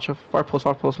 Watch a far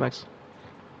post, Max.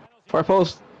 Far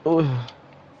post. Ooh.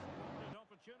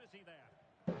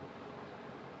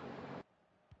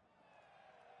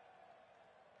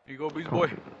 You go, Beast Boy.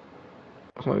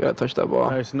 Oh my god, touch that ball.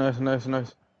 Nice.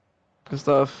 Good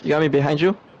stuff. You got me behind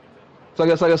you?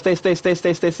 Sluggo,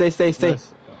 stay.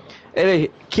 Nice. Hey,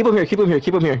 keep him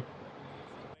here.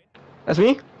 That's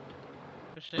me?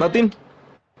 Good shit. Nothing?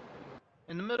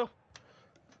 In the middle.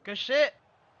 Good shit.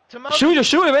 Tomorrow. Shoot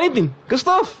if anything. Good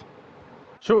stuff.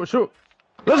 Shoot.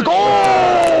 Let's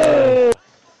go!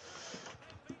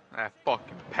 That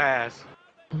fucking pass.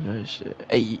 Oh shit.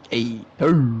 Hey.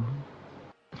 Oh.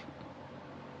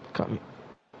 Caught me.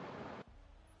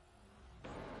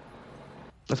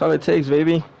 That's all it takes,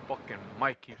 baby. Fucking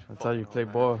Mike keeps That's how you fucking play up,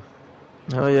 man. ball.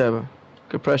 Hell yeah, bro.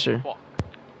 Good pressure. Fuck.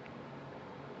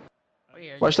 Oh,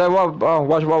 yeah, Watch that wall. Oh,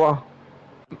 watch wall.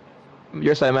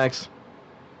 Your side, Max.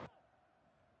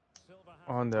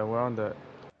 On there. We're on there.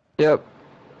 Yep.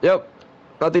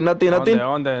 Nothing.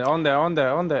 On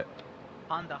there.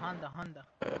 Honda.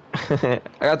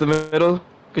 I got the middle.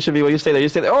 Good should be where you stay there. You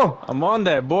stay there. Oh! I'm on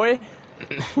that, boy.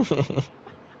 There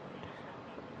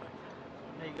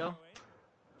you go.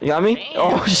 You got me? Damn.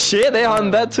 Oh shit, they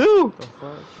on that too. The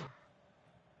fuck?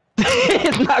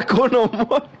 It's not cool no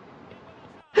more.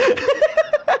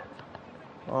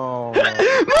 Oh. Get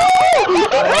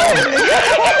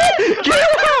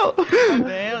out!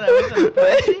 Damn, that was a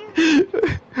blessing.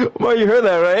 Well, you heard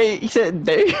that, right? He said,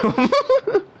 damn.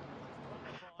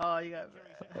 Oh, you got.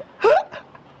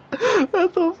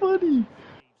 That's so funny.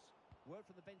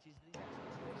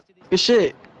 Good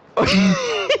shit.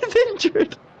 He's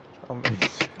injured.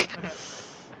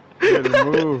 Good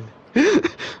move.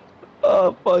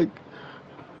 Oh, fuck.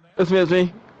 That's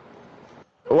me.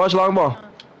 Watch long ball.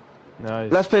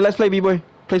 Nice. Let's play, B-boy.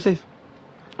 Play safe.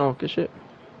 Oh, good shit.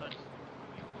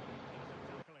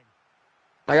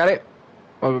 I got it.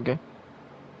 Oh, okay.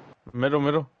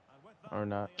 Middle. Or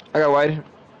not. I got wide.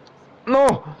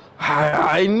 No!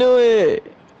 I knew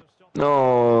it!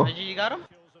 No. Reggie, you got him?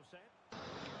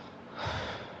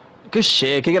 Good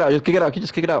shit. Kick it out. Just kick it out.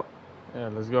 Just kick it out. Yeah,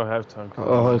 let's go halftime.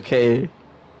 Oh, okay.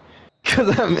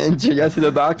 Because I'm injured. You see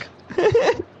the doc?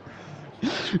 Yeah,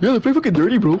 they play fucking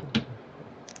dirty, bro.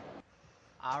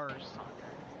 Our soccer.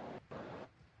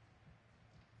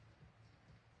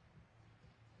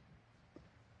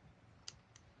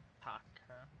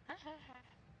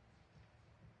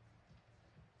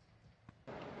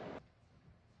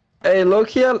 Hey,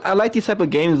 low-key, I like these type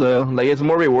of games, though. Like, it's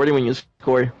more rewarding when you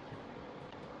score.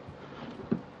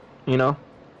 You know?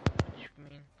 You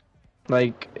mean?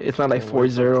 Like, it's not like Yeah,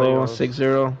 4-0, playoffs.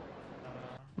 6-0.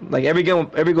 Like, every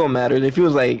goal matters. It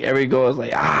feels like every goal is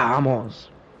like,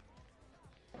 almost.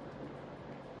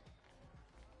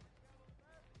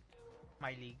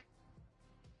 My league.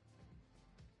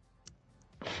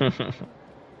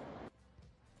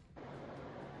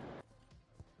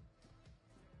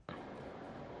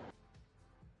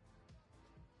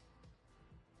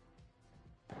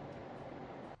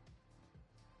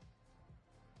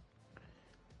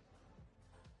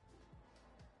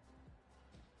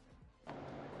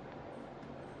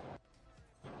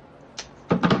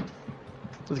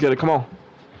 Let's get it. Come on.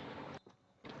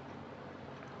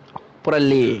 Por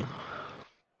allí.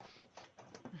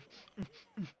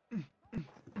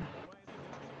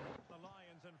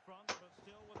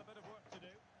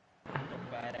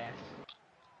 Badass.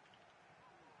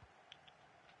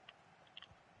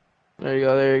 There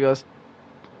you go.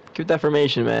 Keep that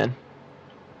formation, man.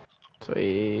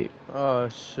 Sweet. Oh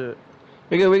shit.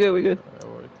 We good. That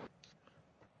worked.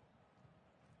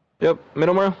 Yep,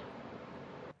 middle Mario.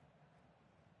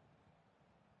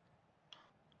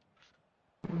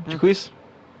 Jaquez.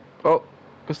 Oh,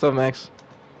 good stuff, Max.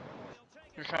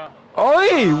 Good shot. Oi!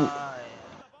 Yeah.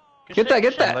 Good Get shit, that,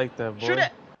 good get I that. like that, boy. Shoot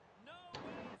it.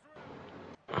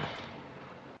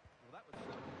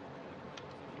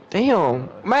 Damn,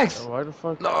 Max. Why the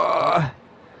fuck? No.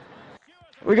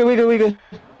 We good.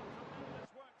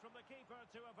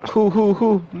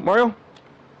 Who? Mario?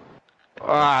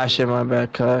 Ah, shit, my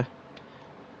bad, cut.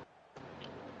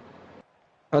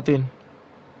 Nothing.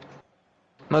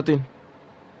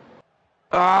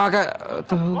 Ah, I got. What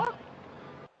the hell?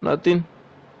 Nothing.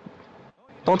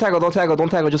 Don't tackle.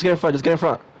 Just get in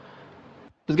front.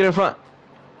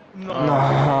 No.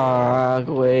 Nah,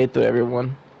 go away through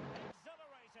everyone.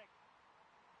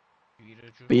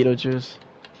 Beetlejuice.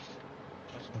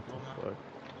 Fuck.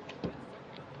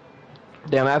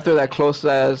 Damn, after that close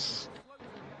ass.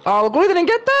 Oh, Goy didn't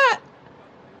get that?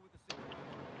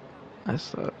 That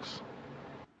sucks.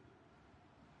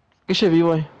 Good shit,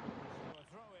 B-boy.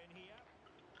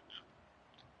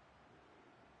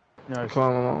 Nice. Come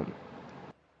on.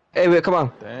 Hey, wait, come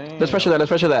on. Damn. Let's pressure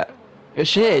that. Good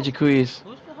shit, Jaquez.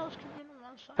 Who's the hell's keeping him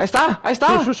on side? Ahí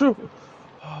está. Shoot.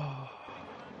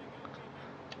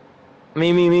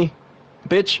 Me.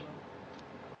 Bitch.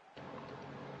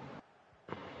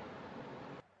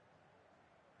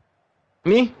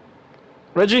 Me.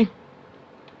 Reggie.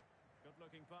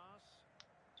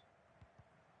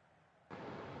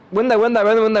 Win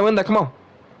that. Come on.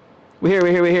 We're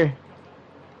here.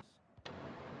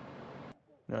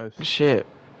 Nice. Shit.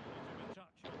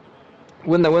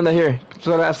 Win that here.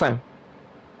 So last time.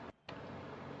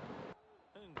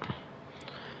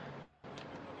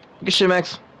 Good shit,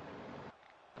 Max.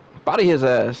 Body his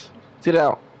ass. Get it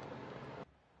out.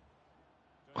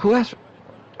 Who asked?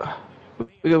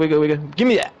 We good. Give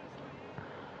me that.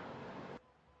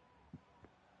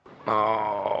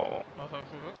 Oh.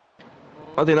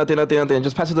 Nothing.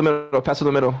 Just pass to the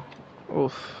middle.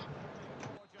 Oof.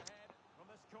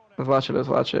 Let's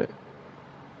watch it.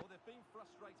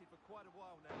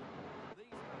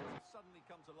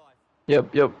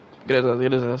 Yep, yep. Get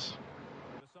his ass.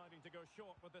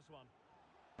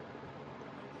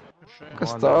 Good Come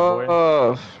on there,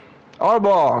 boy. stuff. Our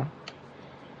ball.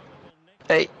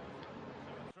 Hey.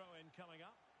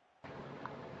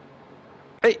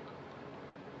 Hey.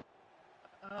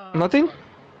 Nothing?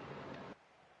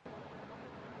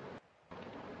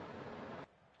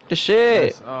 Good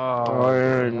shit. Nice. Oh,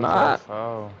 Or dude, not. that's a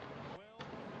foul.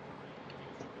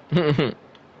 Nigga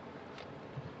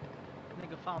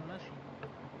found Messi.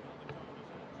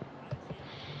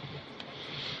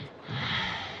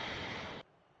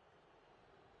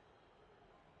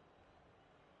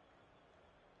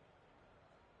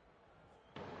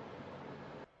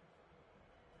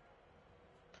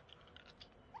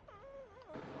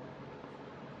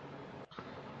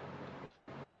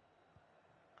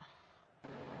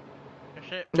 Good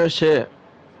shit. Good shit.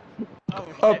 Oh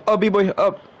shit. Up, B-boy,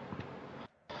 up.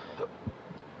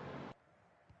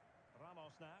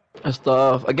 Good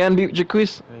stuff. Again,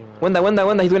 Jaquez. Win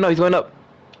that. He's going up.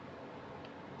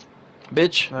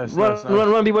 Bitch. Nice, Run, nice, nice.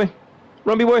 run, B-boy.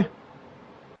 Run, B-boy.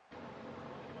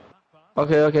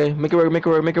 Okay. Make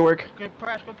it work. Good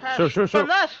pass. Good pass. Sure.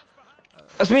 Finesse.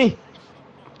 That's me.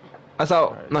 That's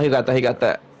out. Alright. No, he got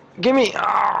that. Give me.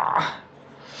 Ah.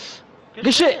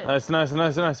 Good shit. Nice.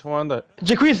 One on that.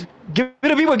 Jaquez, give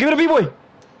it a B-boy.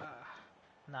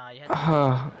 Nah, you had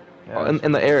to Oh,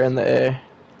 in the air.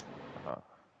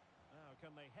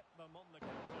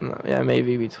 No, yeah,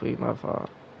 maybe between my fault.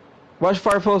 Watch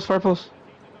far post.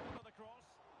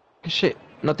 Good shit.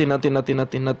 Nothing. Going to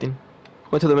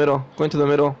the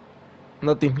middle.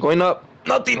 Nothing. Going up.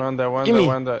 Nothing. One that. Give me.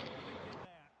 Go.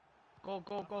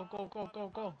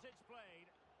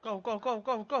 There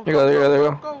you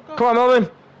go. Come on, Melvin.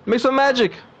 Make some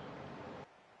magic.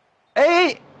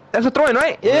 Hey, that's a throw-in,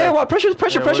 right? Yeah. What? Pressure.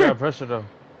 Yeah, we got pressure though.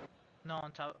 No,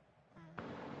 on top.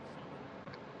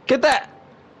 Get that.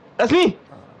 That's me.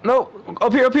 No,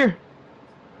 up here.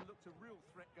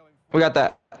 We got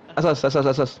that. That's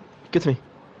us. Get to me.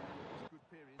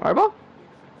 Alright, ball.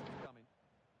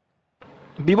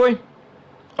 B-boy.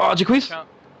 Oh, Jaquez.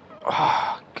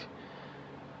 Oh,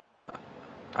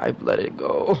 I let it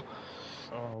go.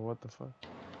 Oh, what the fuck?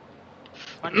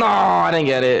 No, I didn't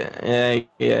get it.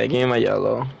 Yeah, give me my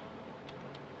yellow.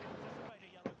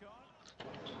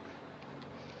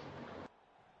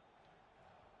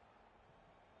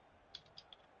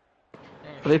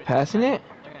 Are they passing it?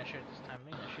 They're gonna shoot it this time.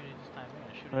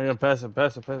 I'm gonna pass it.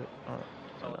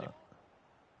 Alright.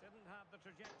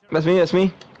 That's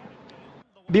me.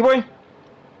 B-boy.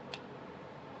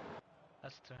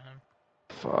 That's to him.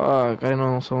 Fuck, I didn't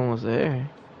know someone was there.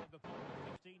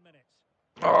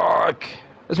 Fuck.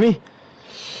 That's me.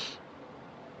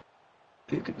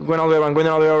 Going all the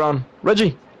way around.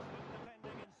 Reggie.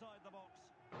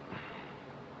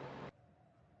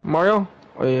 Mario?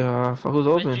 Wait, fuck, who's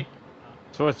open? Reggie.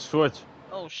 Switch.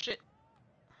 Oh shit.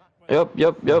 Yep.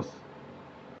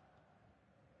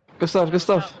 Good stuff. Good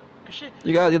shit.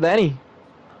 You got Danny.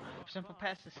 Simple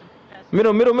passes.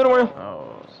 Middle, Mario.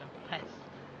 Oh. Simple pass.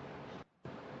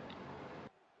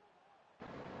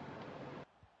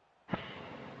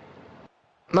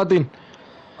 Nothing.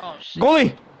 Oh shit.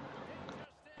 Goalie.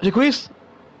 Jaquez.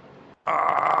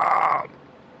 Ah.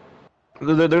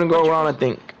 They're gonna go around, I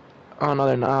think. Oh no,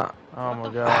 they're not. Oh my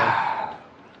god.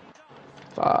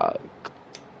 Fuck.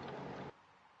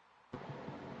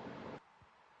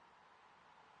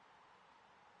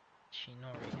 Chino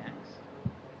reacts.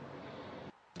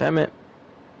 Damn it.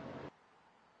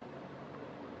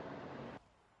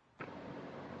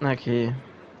 Okay.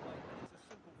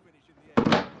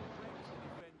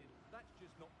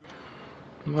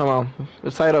 Come on.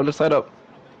 Let's side up.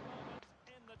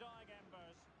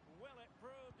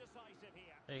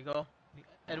 There you go.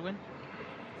 Edwin.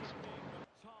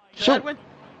 Shoot. Edwin.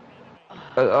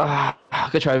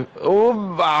 Good try.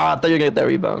 Oh, I thought you were gonna get that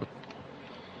rebound.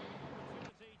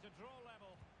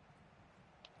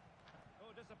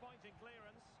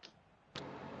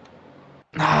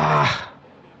 Ah.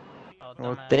 Oh,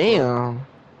 Oh, dumbass. Damn.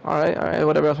 Alright.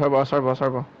 Whatever. Sorry,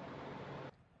 ball.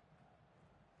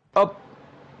 Up.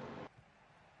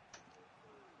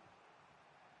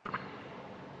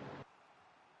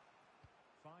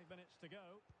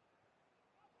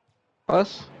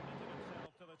 Us.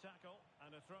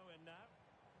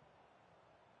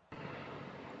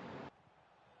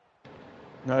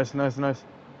 Nice. You got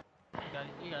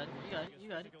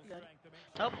it.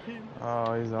 Help him.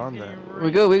 Oh, he's on there.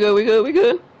 We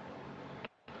good.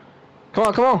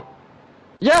 Come on.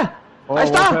 Yeah. Oh, Ahí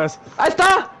one pass.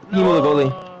 está. He moved the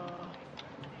goalie.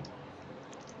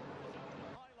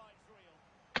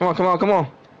 Come on.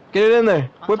 Get it in there.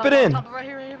 Whip it in. Top, right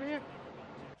here.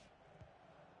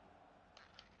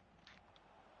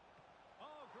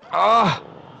 Ah!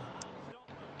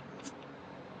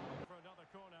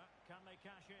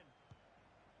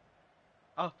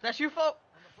 Oh, that's your fault.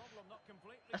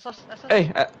 That's us. That's us.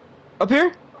 Hey, up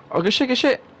here? Oh, good shit, good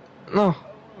shit. No.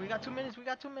 We got 2 minutes. We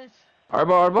got 2 minutes.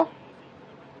 Arbor.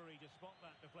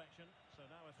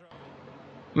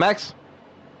 Max.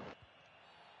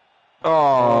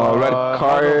 Oh, red How the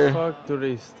card. fuck do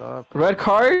they stop? Red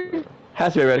card?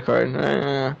 Has to be a red card.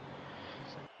 Alright,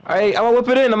 I'm gonna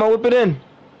whip it in.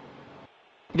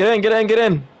 Get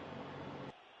in.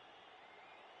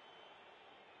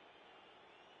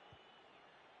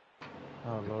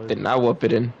 Oh lord. Did not whip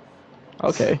it in.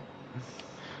 Okay.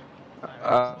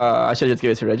 I should just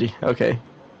give it to Reggie. Okay.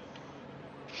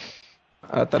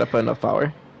 I thought I put enough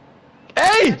power.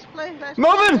 Hey! Let's play.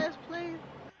 Melvin! Let's play.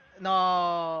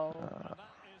 No.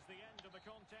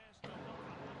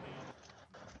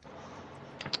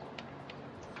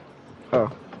 Oh.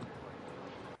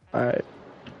 Alright.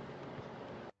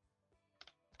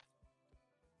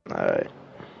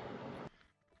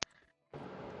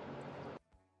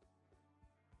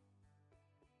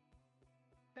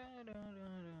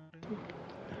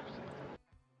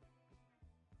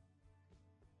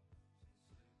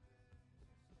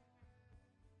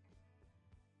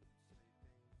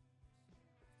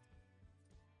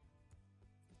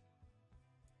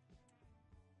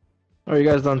 Are you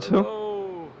guys done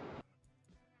too?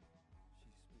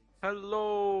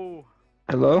 Hello.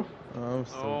 Hello? I'm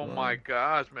still Oh going. my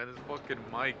gosh, man, this fucking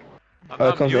mic. I'm Oh, it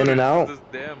not comes in muted, and out? it's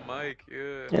just this damn mic,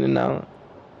 yeah. In and out.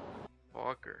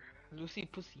 Fucker. Lucy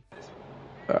pussy.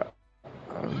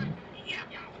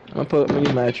 I'm gonna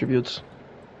use my attributes.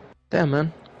 Damn,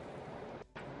 man.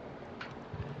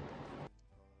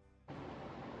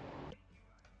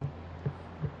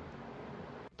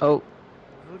 Oh,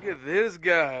 Look at this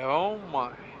guy, oh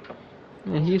my.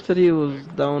 yeah, he said he was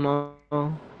down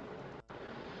on.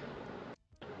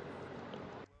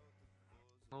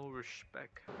 No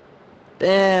respect.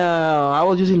 Damn, I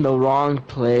was using the wrong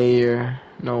player.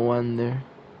 No wonder.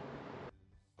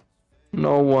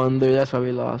 That's why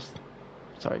we lost.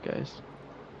 Sorry, guys.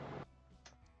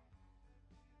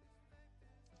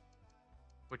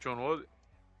 Which one was it?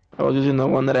 I was using the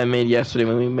one that I made yesterday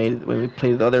when we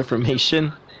played the other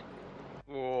formation.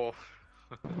 Oh.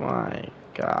 My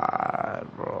God,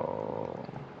 bro.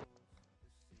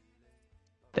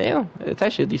 Damn, it's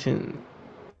actually a decent.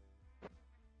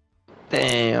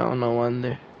 Damn, no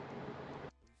wonder.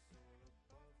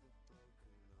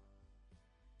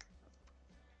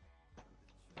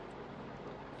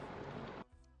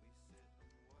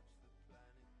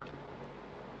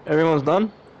 Everyone's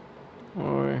done?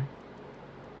 Or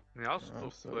Yeah, I'll I'm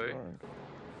still still play. going.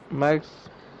 Max,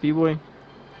 B-Boy?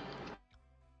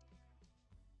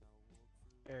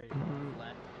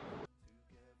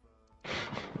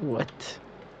 What?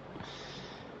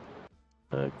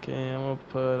 Okay, I'm gonna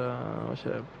put, what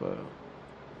should I put?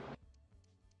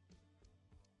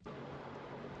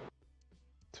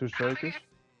 2 strikers?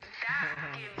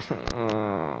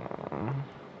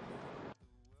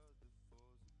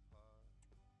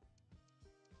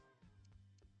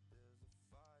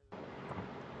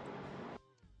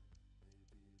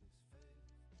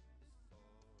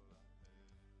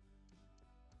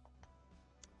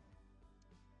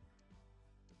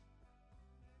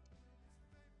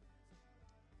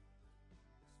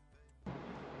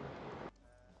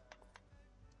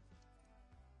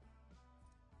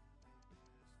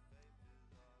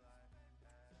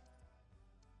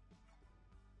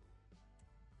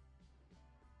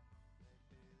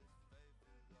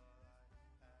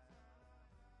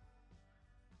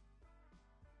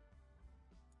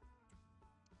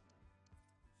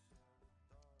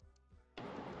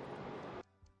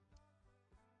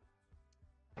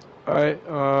 Alright,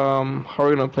 how are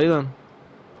we gonna play then?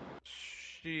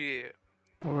 Shit.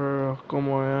 Or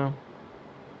como yeah.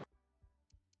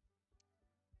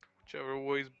 Whichever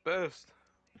way's best.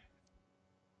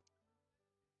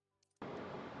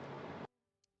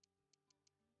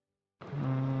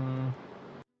 Mm,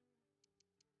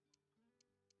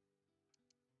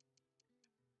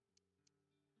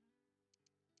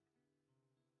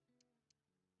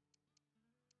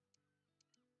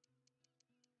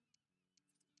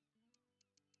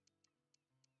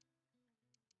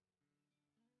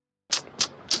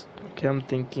 okay, I'm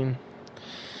thinking.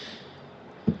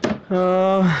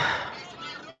 Uh,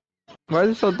 why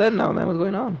is it so dead now, man? What's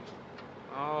going on?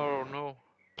 I don't know.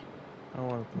 I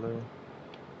wanna play.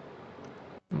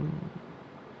 Mm.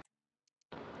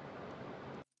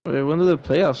 Wait, when do the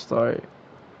playoffs start?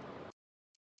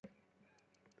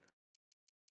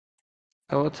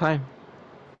 At what time?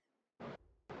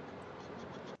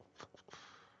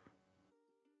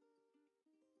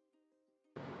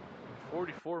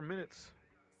 4 minutes.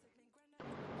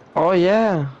 Oh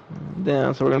yeah.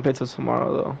 Damn. So we're gonna play till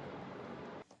tomorrow though.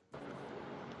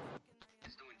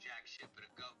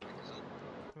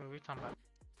 What are we talking about?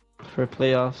 For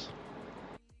playoffs.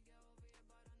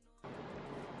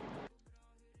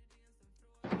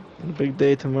 Big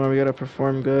day tomorrow. We gotta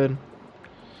perform good.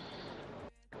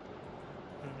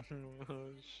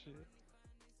 Oh shit.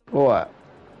 What?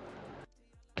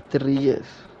 Te ríes.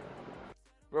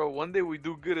 Bro, one day we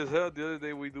do good as hell, the other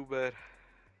day we do bad.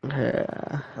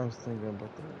 Yeah. I was thinking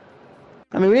about that.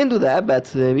 I mean, we didn't do that bad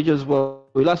today. We just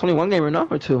we lost only one game or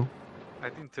not or two. I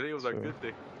think today was our Sure. good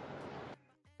day.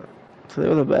 Today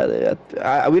was a bad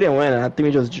day. We didn't win. I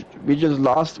think we just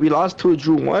lost. We lost two,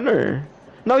 drew one, or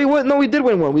no? We won. No, we did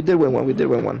win one. We did win one. We did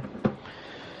win one. Yeah.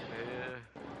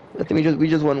 I think we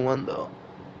just won one though.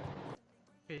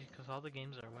 Because all the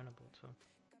games are winnable too.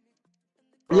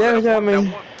 Bro, Yeah, that yeah, one,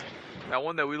 man. That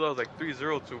one that we lost like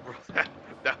 3-0 to, bro.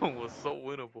 That one was so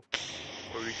winnable.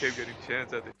 Where we kept getting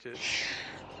chance after chance.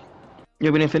 Yeah,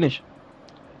 we didn't finish.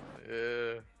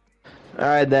 Yeah. All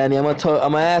right, Danny. I'm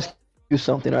gonna ask you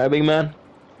something. All right, big man.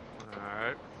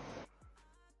 Alright.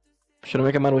 Should I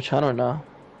make a man with Chan or not?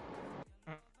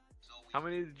 How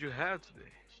many did you have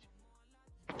today?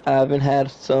 I haven't had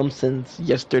some since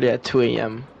yesterday at 2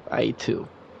 a.m. I ate two.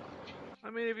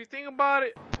 I mean, if you think about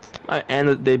it, And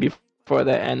the day before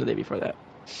that, and the day before that.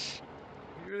 if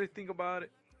you really think about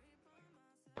it.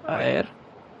 I had.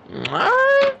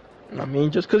 Alright. I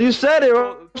mean, just because you said it,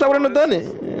 I wouldn't have done it.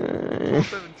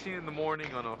 17 in the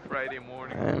morning on a Friday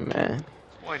morning. Hey, man.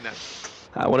 Why not?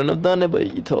 I wouldn't have done it,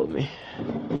 but you told me.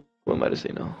 What am I to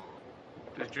say no?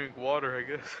 Just drink water, I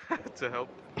guess, to help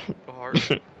the heart.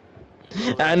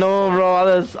 I know, bro.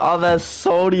 All that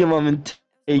sodium I'm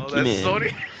taking All that in.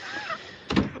 sodium.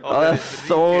 All that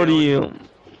sodium.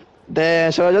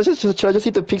 Damn, should I just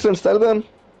eat the pizza instead then?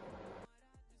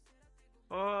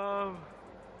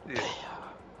 Yeah.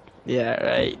 Yeah,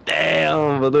 right.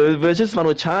 Damn, but it's just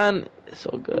Manu-chan. It's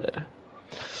so good.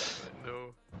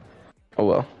 No. Oh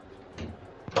well.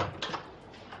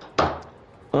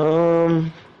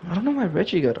 I don't know why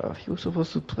Reggie got off. He was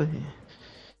supposed to play.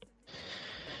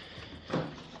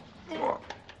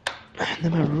 And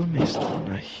then my roommate's still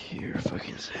not here,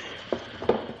 fucking say.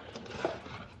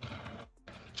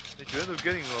 Did you end up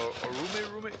getting a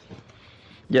roommate?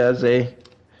 Yeah, Zay.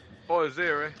 Oh, it's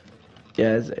there, right?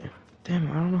 Yeah, Zay.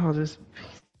 Damn, I don't know how this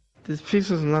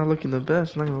pizza's not looking the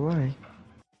best, not gonna lie.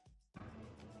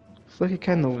 It's looking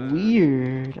kinda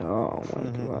weird. Oh my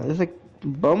god. It's like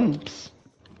bumps.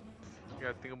 You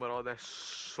gotta think about all that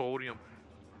sodium.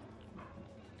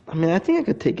 I mean, I think I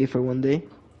could take it for one day.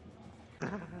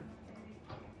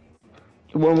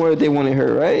 One more day won't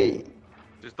hurt, right?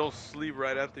 Just don't sleep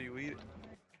right after you eat it.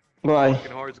 Why?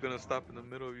 Fucking heart's gonna stop in the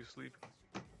middle of you sleep.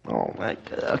 Oh my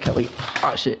god. Okay, wait.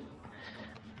 Oh shit.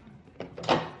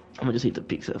 I'm gonna just eat the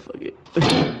pizza, fuck it.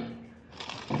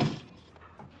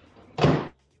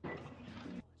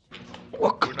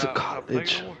 Welcome to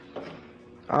college.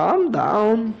 I'm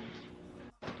down.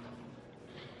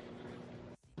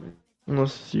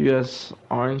 Unless you guys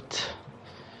aren't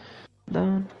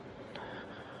down.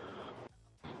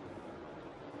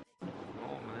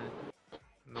 Oh man.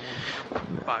 No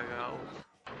one's 5 hours.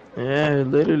 Yeah,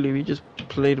 literally, we just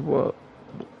played what?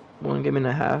 1 game and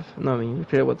a half? No, I mean, we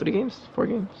played what, 3 games? 4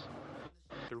 games?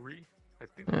 3, I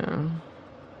think. Yeah.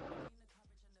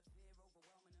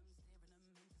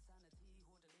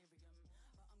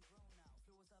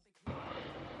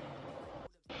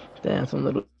 Damn, some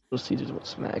little Caesars with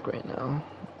smack right now.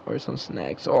 Or some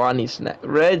snacks. Oh, I need snack.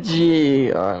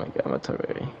 Reggie! Oh my god, I'm gonna talk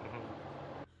already.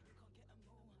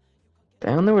 I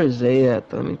don't know where Zay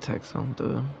at. Let me text him,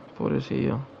 dude.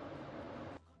 Pobrecillo.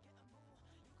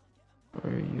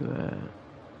 Where are you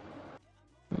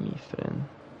at? Mi friend.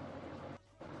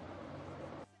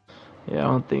 Yeah, I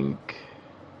don't think...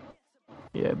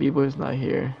 Yeah, B-Boy's not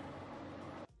here.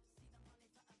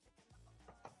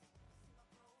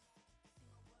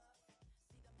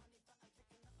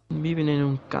 Viven en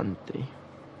un cante.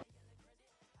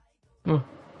 Oh.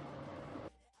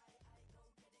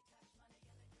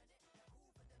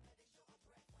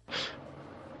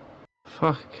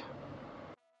 Fuck.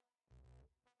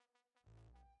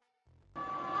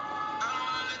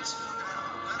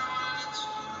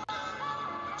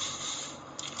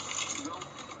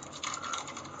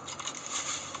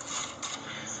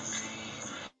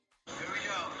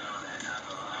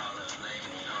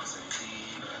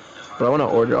 But I want to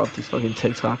order off these fucking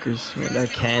TikTokers. Man,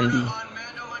 that candy.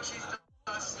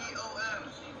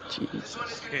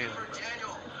 Jesus.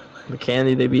 The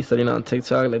candy they be selling on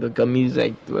TikTok, like the gummies,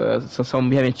 like some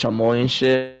be having chamoy and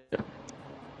shit.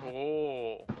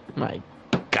 Oh. My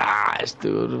gosh,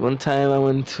 dude. One time I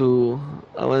went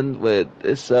with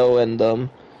Isel and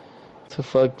to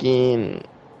fucking.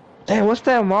 Damn, what's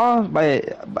that mall?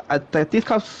 I think it's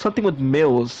called something with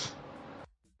Mills.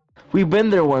 We've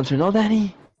been there once, you know,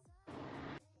 Danny?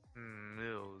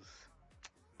 Mills.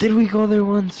 Did we go there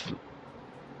once?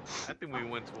 I think we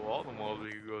went to all the malls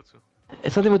we could go to.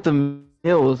 It's something with the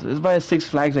Mills. It's by Six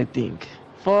Flags, I think.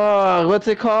 Fuck, what's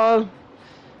it called?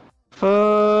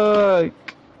 Fuck.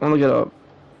 I'm gonna look it up.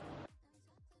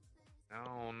 I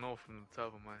don't know from the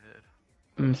top of my head.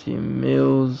 Let me see.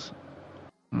 Mills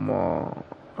Mall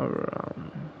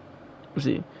around. Let's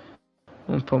see.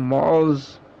 I'm gonna put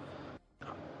malls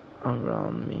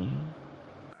around me.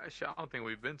 Actually, I don't think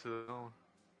we've been to that one.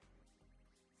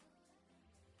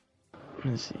 Let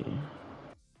me see.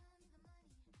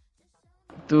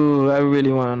 Dude, I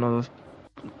really wanna know this.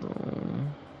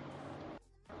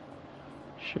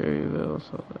 Sherryville,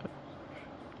 so that.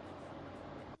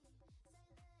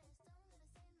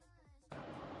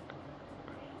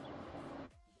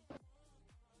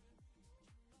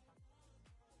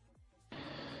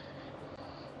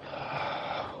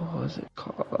 What was it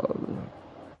called?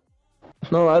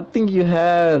 No, I think you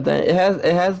have that. It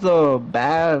has the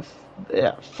bath.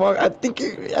 Yeah, fuck. I think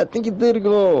it did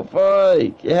go.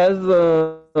 Fuck. It has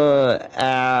the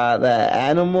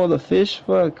animal, the fish.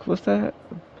 Fuck. What's that?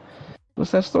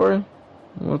 What's that story?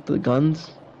 With the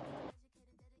guns?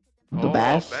 The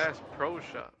bass? Bass Pro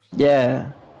Shops.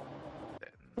 Yeah.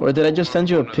 Or did I just send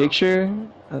you a No. picture?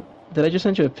 Did I just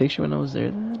send you a picture when I was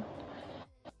there then?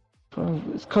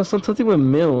 It's called something with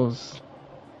Mills.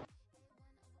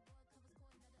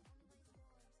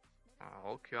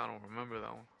 Oh, okay, I don't remember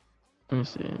that one. Let me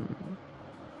see.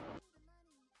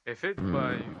 If it's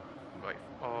by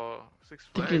Six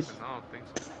think Flags, it's- then I don't think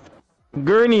so.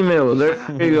 Gurney Mills. There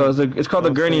you go. It's called the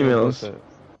Don't Gurney say it, Mills. don't say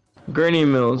it. Gurney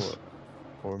Mills.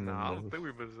 Or Nah, I don't Mills. think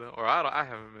we've been to that. Or I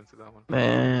haven't been to that one.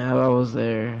 Man, I was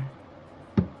there.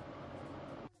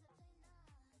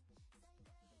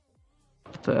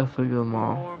 The Ethical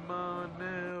Mall. Hormone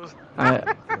Mills.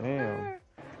 Damn.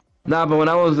 Nah, but when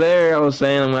I was there, I was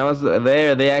saying when I was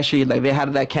there, they actually they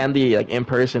had that candy in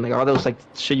person, all those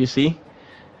shit you see,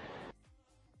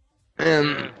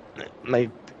 and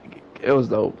it was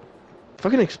dope.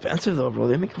 Fucking expensive though, bro.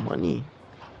 They make money.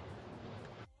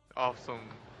 Off some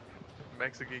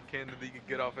Mexican candy that you could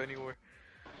get off anywhere.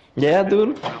 Yeah,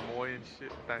 dude. Chamoy and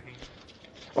shit. Tajín.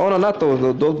 Oh no, not those.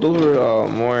 Those were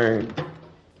more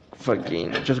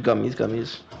fucking just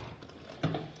gummies.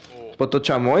 Oh, But the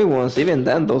chamoy ones, even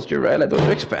then, those you're right, those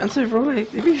are expensive, bro. They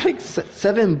be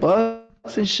 $7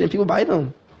 and shit. People buy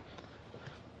them.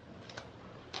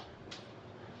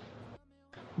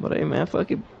 But hey, man, fuck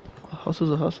it. A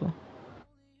hustle's a hustle.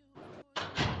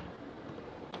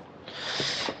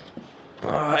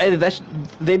 Hey,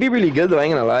 they be really good though. I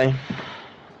ain't gonna lie.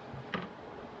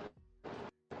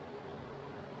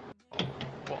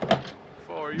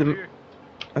 Fo, are you The- here?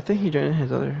 I think he joined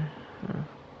his other.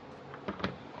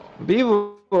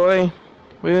 B-boy,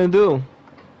 what you gonna do?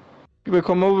 You better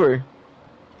come over.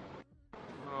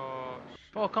 Oh,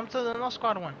 Oh, come to the no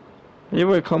squad one. You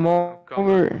better come I'm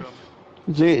coming, over. I'm coming.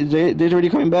 Jay's already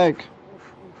coming back. Oof,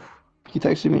 oof. He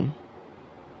texted me.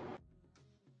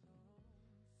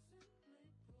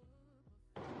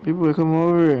 People come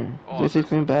over. Oh, Jay's that's-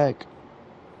 coming back.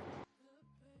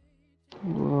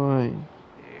 Boy.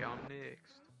 Hey, I'm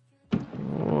next.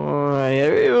 Boy.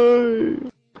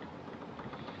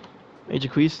 Hey,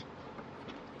 Jaquez.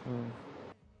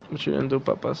 What you gonna do,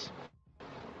 papas?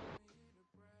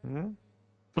 Hmm?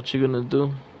 What you gonna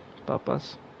do,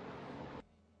 papas?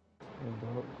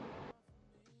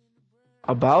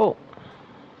 About?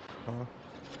 Huh?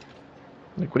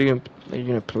 Like, what are you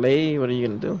gonna play? What are you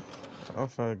gonna do? I'm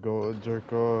finna go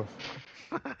jerk off.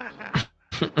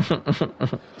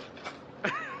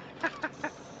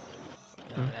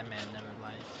 No, that man never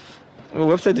lies.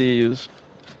 What website do you use?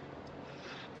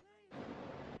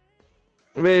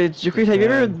 Wait, Jaquez, have you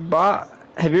ever bought?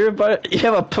 You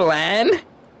have a plan?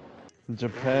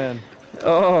 Japan.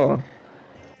 Oh,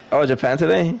 Japan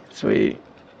today? Sweet.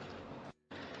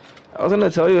 I was gonna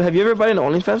tell you, have you ever bought an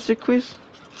OnlyFans, Jaquez?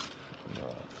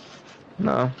 No.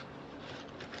 No.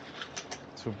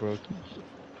 Too broke.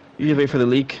 You just wait for the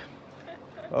leak.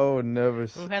 I would never.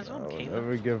 Who has one? I would Caleb?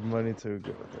 never give money to a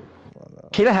girl. Like, come on now.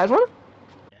 Kayla has one?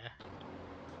 Yeah.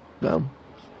 No.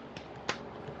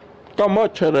 How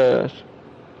much her ass?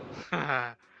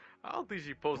 I don't think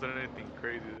she posted anything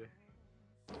crazy there.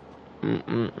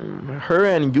 Her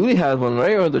and Yuli has one,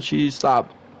 right? Or did she stop?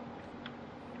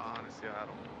 Honestly, I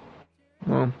don't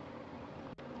know. No.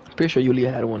 Pretty sure Yuli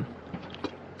had one.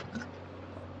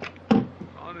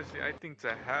 Honestly, I think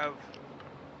to have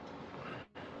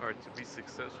or to be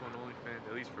successful in OnlyFans,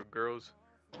 at least for girls,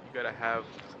 you gotta have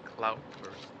clout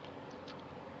first.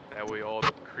 That way, all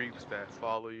the creeps that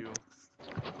follow you,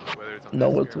 whether it's on Know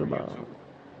what Instagram to or about. YouTube,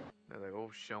 they're like, "Oh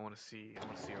shit, I want to see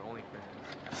your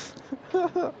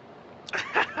OnlyFans."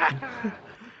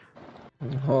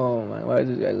 Oh my, why is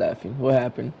this guy laughing? What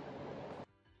happened?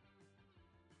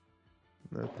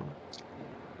 Nothing.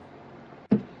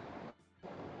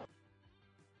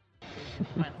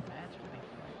 Final match.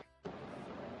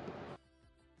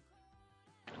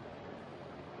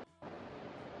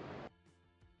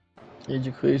 Hey,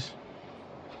 Jacquees,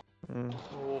 Mm,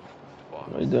 Oh, fuck.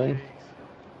 what are you doing?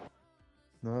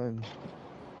 nothing.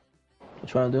 What you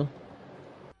trying to do?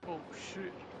 Oh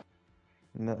shit.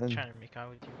 Nothing. Trying to make out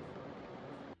with you.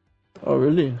 Oh,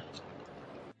 really?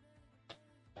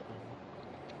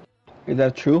 Is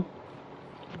that true?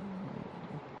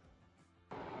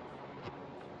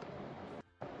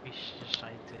 We should just try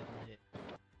to admit it.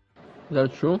 Is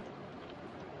that true?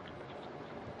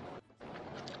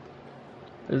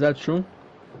 Is that true?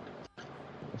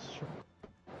 That's true.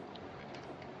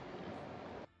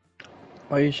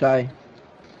 Why are you shy?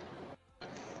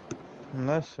 I'm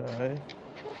not shy.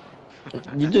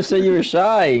 You just said you were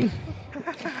shy.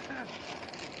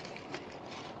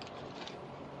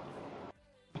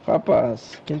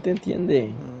 Papas, ¿quién te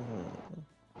entiende?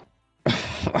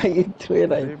 Why you do it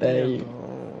like Leave that? me You-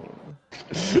 alone.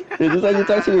 Is this how you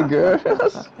talk to your girls? Is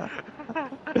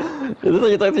this how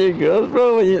you talk to your girls,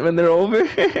 bro, when they're over?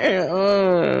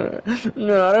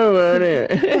 No, I don't want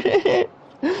it.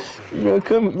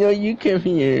 No, you come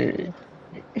here.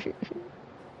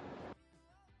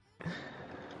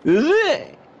 Is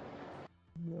it?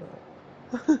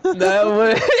 That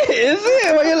way. Is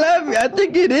it? Why you laughing? I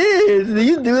think it is. Do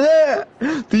you do that?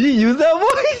 Do you use that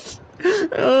voice?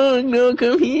 Oh, no,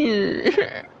 come here.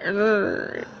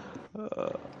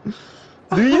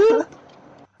 Do you?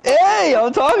 Hey,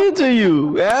 I'm talking to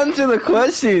you. Answer the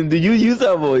question. Do you use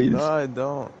that voice? No, I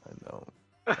don't. I don't.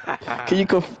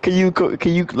 Can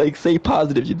you like say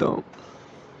positive? You don't.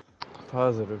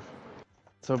 Positive.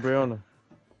 So, Brianna.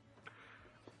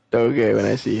 Okay, when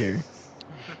I see her.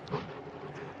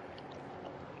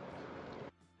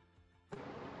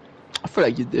 I feel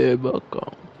like you did, but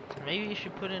Maybe you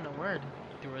should put in a word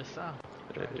through a song.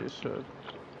 Yeah, you should.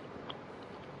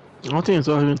 I don't think it's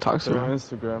all even talks to Through her.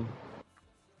 Instagram.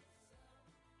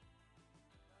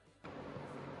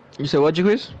 You said what, you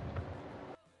Chris?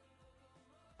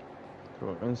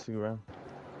 Through Instagram.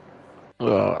 I'm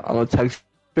gonna text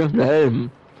him. Hey,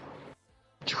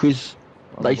 Chris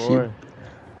My likes boy. you.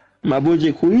 My boy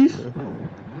Jaquiz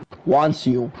wants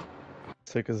you.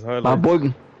 Take his My highlights.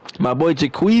 boy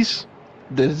Jaquiz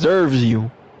deserves you.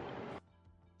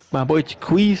 My boy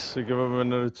Jaquiz Should give him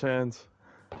another chance.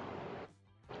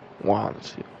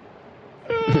 wants you.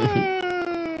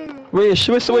 Wait, is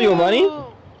she still with Giovanni?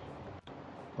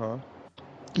 Huh?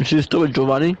 Is she still with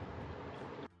Giovanni?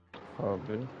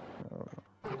 Probably.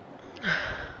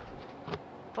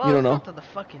 Well, You don't let's know? go to the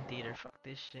fucking theater. Fuck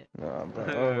this shit. Nah,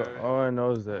 but all I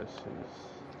know is that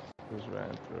she's ran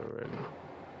through already.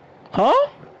 Huh?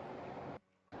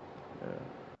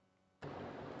 Yeah.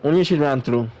 When you she ran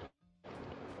through?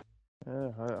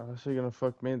 Yeah, how's she gonna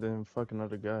fuck me then fuck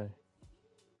another guy?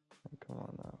 Come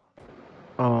on now.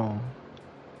 Oh.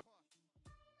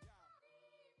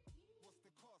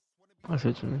 I see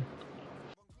what you mean.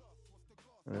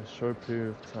 In a short period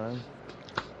of time.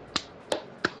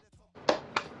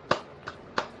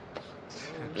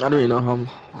 I don't even know how.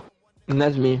 And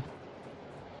that's me. Is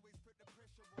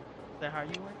that how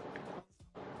you work?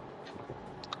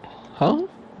 Huh?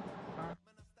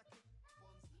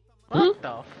 What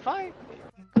the fuck?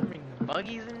 Bring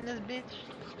buggies in this bitch?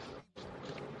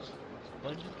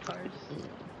 Buggy cars?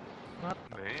 What?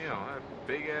 Damn, that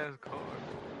big ass car.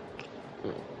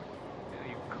 Yeah,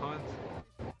 you cunt.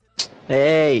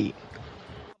 Hey,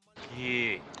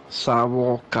 Yeah.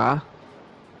 Saboka.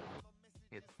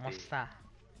 It's big. Moça.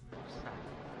 Moça.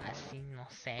 Assim não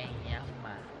se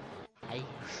llama. Ai,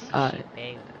 Ai. se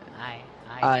pega. Ai,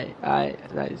 ai.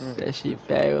 Ai, se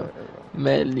pego.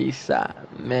 Melissa,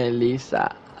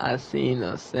 assim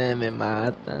não se me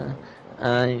mata.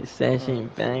 Ai, se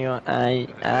pego. Ai,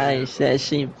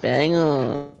 se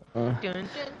pego. Dun, dun,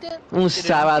 dun.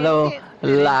 Sábado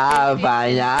la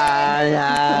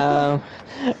mañana.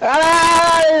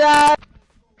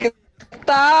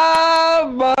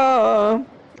 Estaba.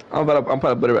 I'm about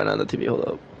to put it right now on the TV. Hold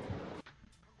up.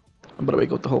 I'm about to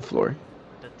wake up the whole floor.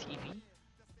 The TV?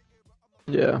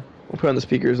 Yeah, we'll put it on the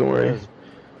speakers. Don't worry. Yes.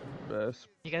 Best.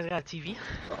 You guys got a TV?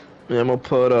 Yeah, I'm gonna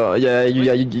put.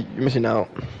 You're missing out.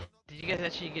 Did you guys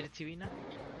actually get a TV now?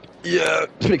 Yeah,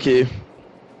 pretty cool.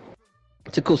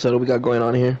 It's a cool setup we got going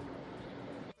on here.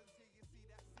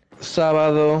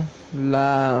 Sábado,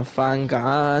 la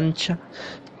fangancha.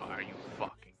 Are you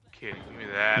fucking kidding? Give me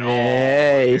that. Oh,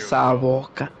 Hey, here we esa go.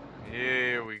 boca.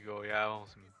 Here we go. Ya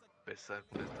vamos a empezar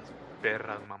con estas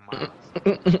perras mamadas.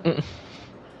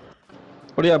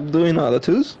 What are you doing now? The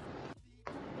twos?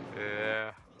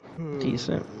 Yeah.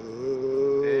 Decent.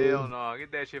 Hell no.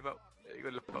 Get that shit out. There you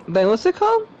go, the fuck. Dang, what's it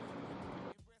called?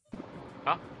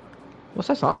 Huh? What's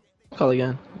that song called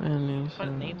again? Put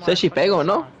Neymar. Say she fucking pego,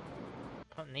 no? song.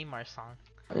 Put Neymar song.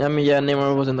 I mean, yeah,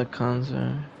 Neymar was in the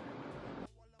concert.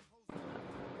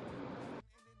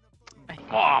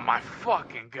 Oh my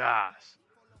fucking gosh.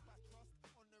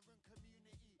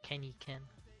 Kenny Ken.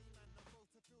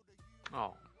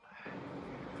 Oh.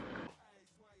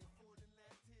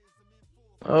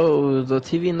 Oh, the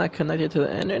TV not connected to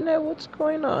the internet? What's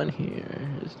going on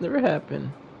here? It's never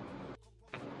happened.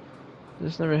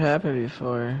 This never happened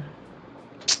before.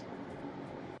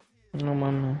 No,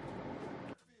 mama.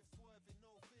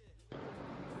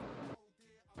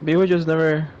 Beaver just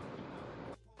never...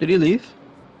 Did he leave?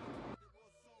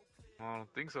 I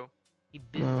don't think so. He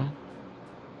busy. No.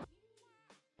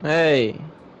 Hey,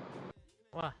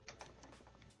 What?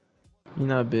 you're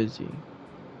not busy.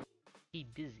 He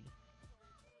busy.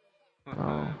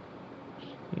 Oh,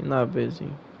 you're not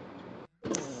busy.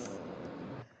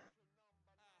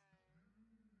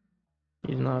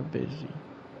 He's not busy.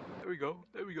 There we go.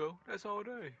 There we go. That's all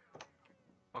day.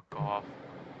 Fuck off.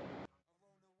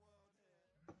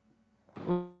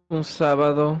 Un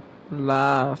sábado,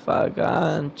 la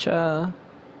fagancha.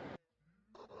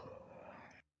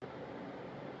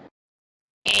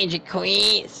 Angel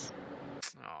quiz.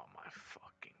 Oh my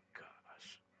fucking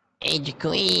gosh. Angel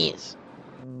quiz.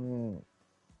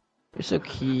 You're so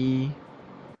key.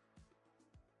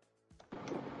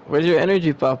 Where's your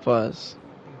energy, papas?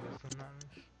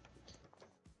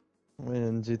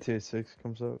 When GTA 6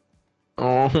 comes out.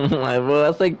 Oh my, bro,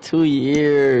 that's like 2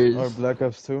 years. Or Black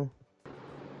Ops 2.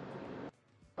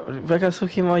 Black Ops 2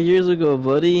 came out years ago,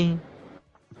 buddy.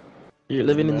 You're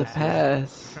living in the Massive.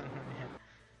 past.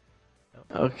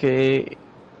 Okay.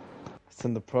 It's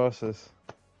in the process.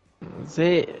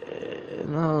 Say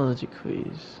no,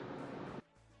 quiz.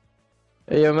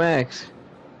 Hey, yo, Max.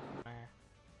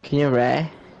 Can you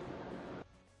rap?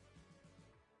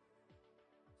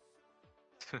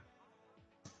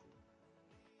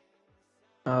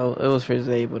 Oh, it was for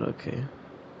Zay, but okay.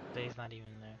 Zay's not even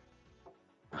there.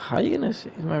 How you gonna say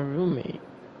he's my roommate?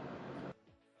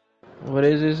 What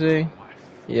is it, Zay? Oh my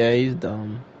Yeah, he's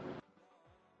dumb.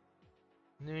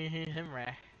 Him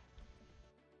right.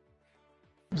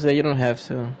 Zay, you don't have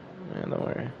to. Man, don't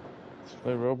worry. Let's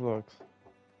play Roblox.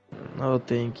 No,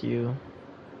 thank you.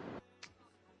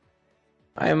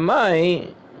 I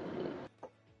might.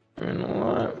 You know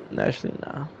what? Actually,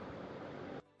 no.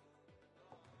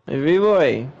 Hey,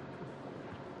 V-Boy.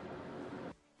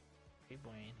 Big boy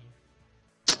in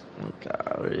here. Oh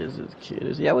God, where is this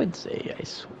kid? Yeah, I would say, I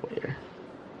swear.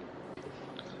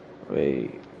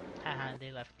 Wait. Haha,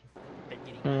 they left you. They're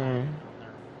getting Mm.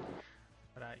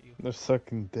 without you. They're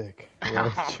sucking dick.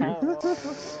 Without you.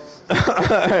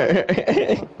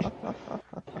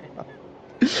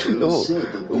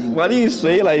 Why do you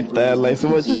say like that? Like so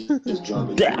much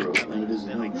Dak.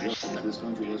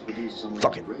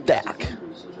 Fucking Dak.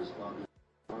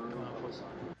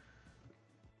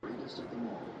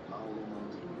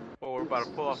 Oh, we're about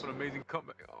to pull off an amazing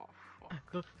comeback. Oh,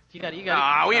 fuck. You got.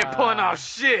 Nah, we ain't pulling off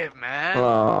shit, man.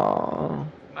 Oh.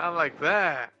 Not like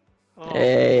that. Oh.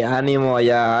 Hey, animo,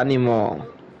 yeah, animo.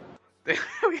 We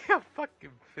have fucking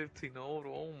 15 old.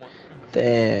 Oh my.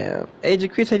 Damn. Hey,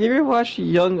 Chris, have you ever watched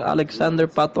young Alexander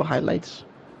Pato highlights?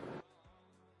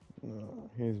 No,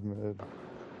 he's mad.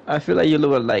 I feel like you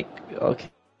look like. Okay,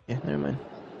 yeah, never mind.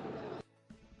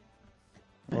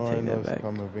 All I take know that is back.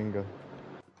 Kamavinga.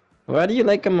 Why do you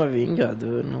like Kamavinga,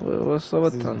 dude? What's up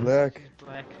with He's him? black.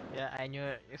 Black. Yeah, I knew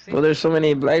it. You see? Well, there's so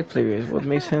many black players. What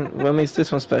makes him? What makes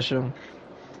this one special?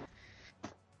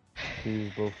 He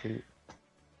use both feet.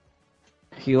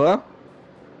 He what?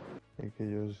 He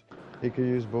could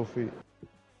use both feet.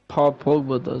 Paul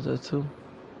Pogba does that too.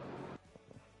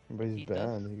 But he's He does.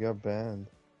 banned. He got banned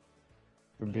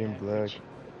for being Yeah, black.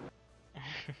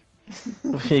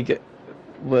 He get,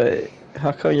 but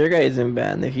how come your guy isn't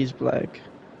banned if he's black?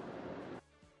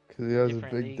 Cause he has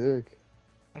Different a big league. dick.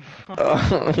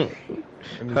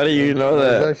 And How do you know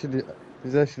that?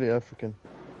 He's actually African.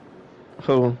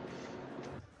 Who?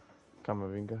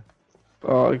 Kamavinga.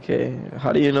 Oh, okay.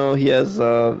 How do you know he has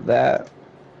that?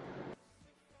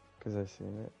 Cause I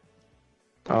seen it.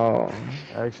 Oh.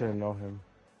 I actually know him.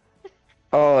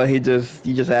 Oh, you just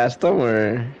asked him,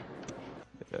 or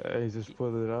Yeah, he just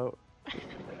pulled it out.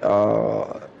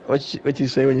 what you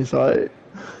say when you saw it?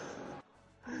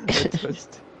 I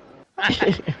touched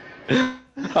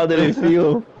How did it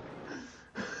feel?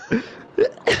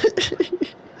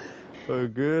 Oh,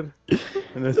 good.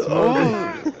 And I smelled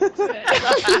Oh.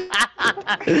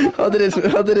 it. How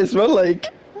did it smell like?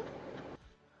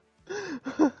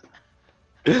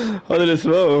 How did it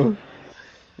smell?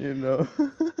 You know.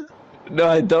 No,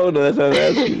 I don't know. That's what I'm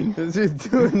asking. Yes, you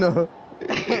do know.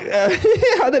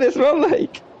 How did it smell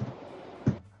like?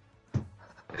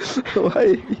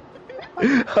 Why?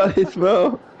 How did it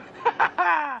smell?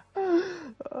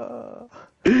 Uh,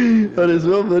 How did it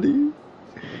smell, buddy?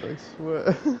 like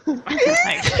sweat.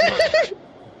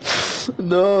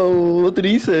 No, what did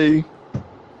he say?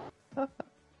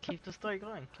 Keep the story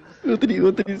going. Keep the story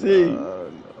What did he say?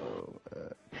 No,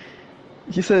 man.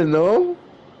 He said no?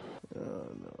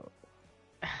 No.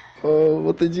 Oh,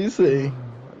 what did you say?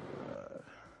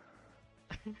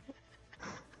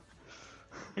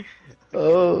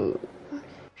 Oh.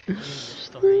 English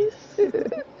stories.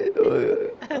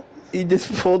 He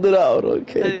just pulled it out.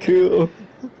 Okay, cool.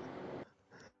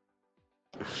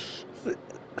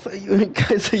 So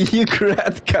you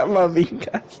grabbed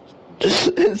Camavingas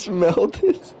and smelled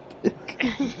his dick.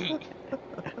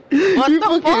 What You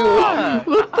the fuck?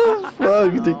 What the fuck, Oh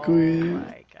Jaquez?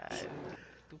 my god,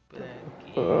 stupid ass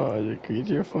kid. Oh, Jaquez,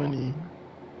 you're funny.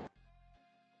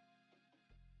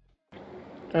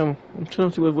 I'm trying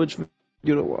to see which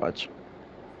video to watch.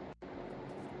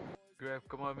 Grab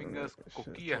Camavinga's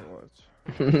coquilla.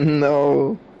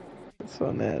 No, it's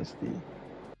so nasty.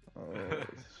 Oh,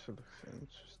 this looks interesting.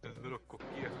 His little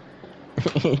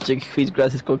coquilla. Jaquez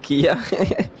grabs his coquilla.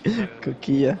 Yeah.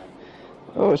 Coquilla.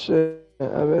 Oh shit,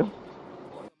 a ver.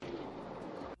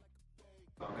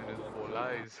 And his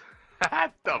bolais.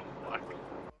 What the fuck?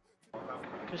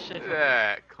 Good shit.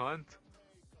 Yeah, cunt.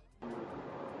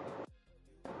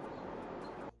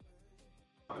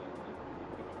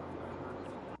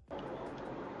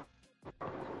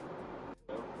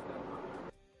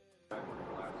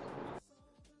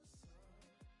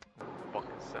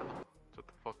 Fucking seller. That's what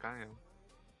the fuck I am.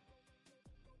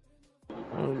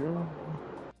 Oh, yeah.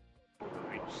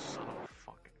 Oh, you son of a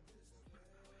fuck.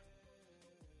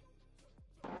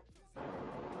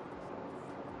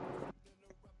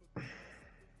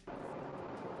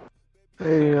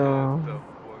 Hey, What the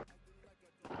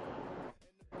fuck?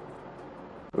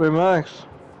 wait, Max.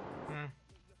 Hmm.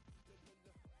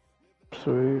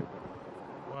 Sweet.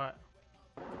 What?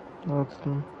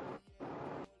 Nothing.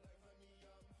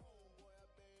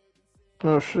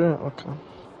 Oh shit, okay.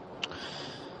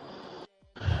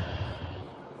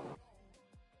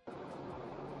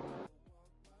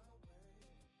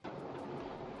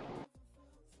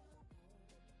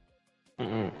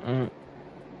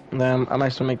 Then I might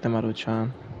still make them out of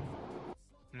Chan.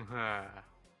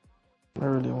 I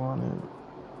really want it.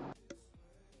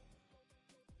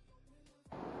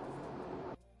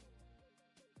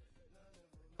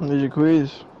 Did you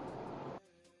quiz?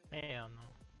 Hell no.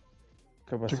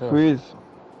 ¿Qué Did you pasó? quiz?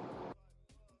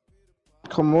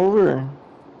 Come over.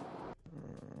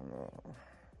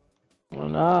 No, Or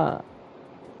not?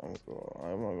 I'm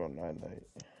gonna go night.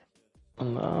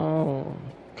 No.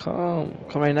 Come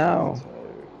right now.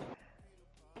 Tired.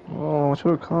 Oh, I want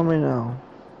you to come right now.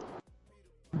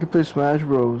 You can play Smash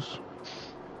Bros.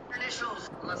 Initials,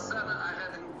 Lasana, I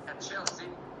had him at Chelsea.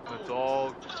 Let's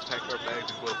all pack our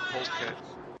bags and go to Polecats.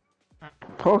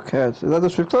 Polecats. Is that the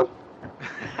strip club?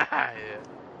 Yeah.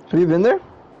 Have you been there?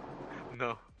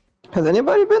 No. Has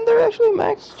anybody been there actually,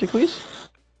 Max? Jaquez?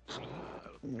 I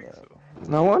don't think so.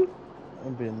 No one?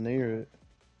 I'm being near it.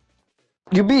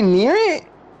 You be near it?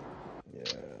 Yeah.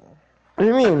 What do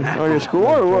you mean? Or your school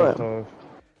or what? Dropped off.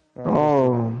 No,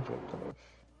 Oh. dropped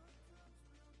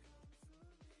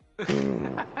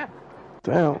off.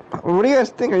 Damn. What do you guys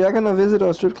think? Are y'all gonna visit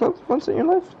a strip club once in your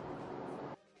life?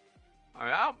 I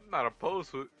mean, I'm not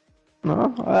opposed to it.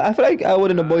 No? I feel like I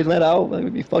would in the boys' night out. Like,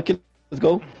 we'd be fucking. Let's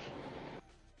go. Fucking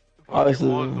Obviously.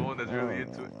 Juan's the one that's really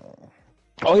into it.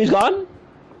 Oh, he's gone?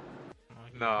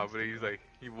 Nah, but he's like,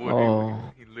 he would. Oh.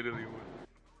 He literally would.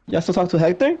 Y'all still talk to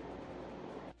Hector?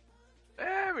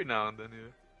 Every now and then,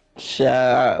 yeah.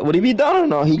 Shit. Would he be down or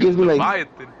no? He gives me like.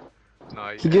 Leviathan.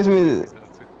 Nah, He gives me. he does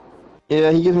too.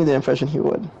 Yeah, he gives me the impression he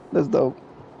would. That's dope.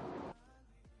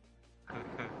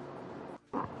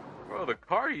 Bro, the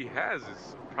car he has is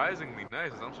surprisingly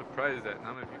nice. I'm surprised that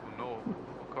not many people know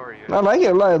what car he has. I like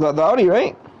it. Like the Audi,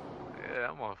 right? Yeah,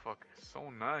 that motherfucker is so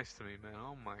nice to me, man.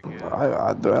 Oh my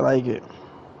god. I like it.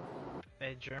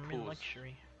 That German Pools.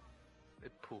 luxury.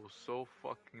 It pulls so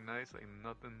fucking nice, like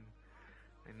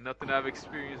nothing I've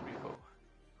experienced before.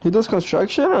 He does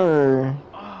construction or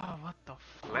Oh, what the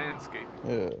fuck? Landscape.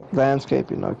 Yeah.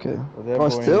 landscaping? Okay. But that Oh, boy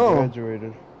ain't still.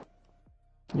 graduated.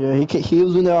 Yeah, he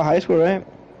was in there high school, right?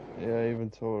 Yeah, I even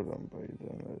told him, but he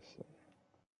didn't listen.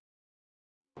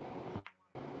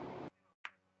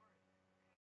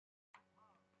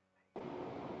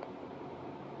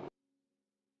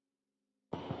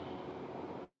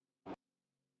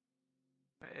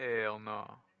 Hell no.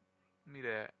 Give me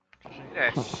that. Give me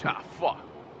that shot. Fuck.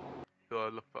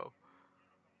 Good, LeFou.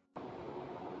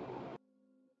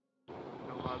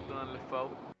 Well done, LeFou.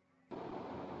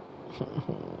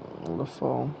 The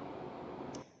phone.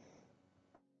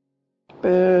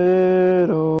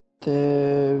 Pero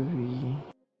te vi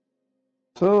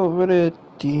sobre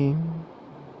ti.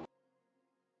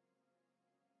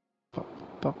 Pa,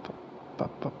 pa, pa, pa,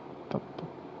 pa, pa,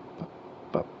 pa,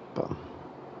 pa, pa.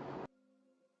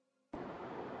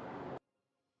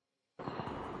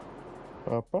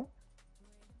 Papa?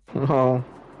 No.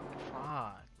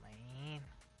 Fuck, man.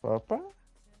 Papa?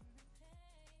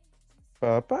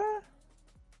 Papa?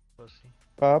 Pussy.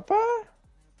 Papa?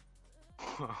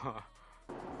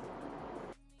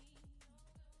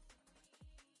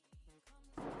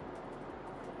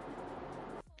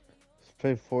 Let's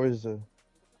play Forza.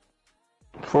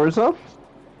 Forza?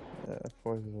 Yeah,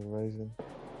 Forza Horizon. There's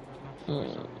no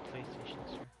Forza on the PlayStation,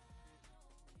 sir.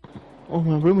 Oh,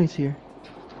 my roommate's here.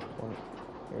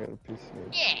 I got a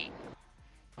PC.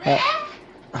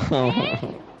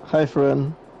 Hi,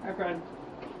 friend. Hi, friend.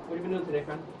 What have you been doing today,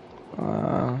 friend?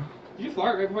 Uh, Did you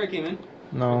fart right before I came in?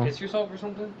 no. Piss yourself or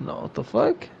something? No, what the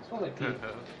fuck? It smells like pee.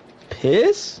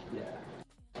 Piss? Yeah.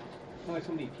 It smells like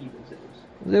somebody peed themselves.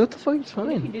 What the fuck? It's If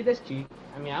fine. you did, that's cheap.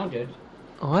 I mean, I don't judge.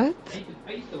 What?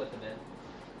 I used to wet the bed.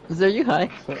 Is there you high?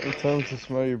 Tell him to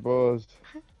smell your balls.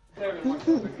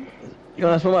 You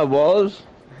wanna smell my balls?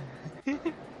 Do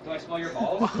I smell your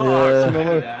balls?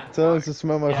 Yeah. Tell him to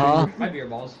smell my Huh? finger. Might be your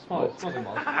balls. Smell your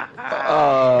balls.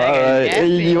 Alright.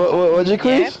 Hey, what'd you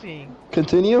quiz?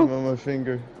 Continue? Smell my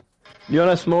finger. You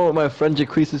wanna smell my friend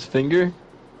Jaquiz's finger?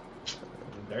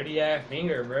 Dirty ass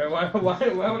finger, bro. Why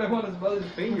would I want to smell his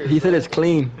finger? He said it's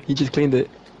clean. He just cleaned it.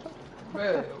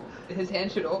 Bro, his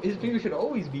finger should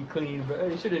always be clean, bro.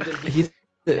 It shouldn't just be. He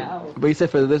said, but he said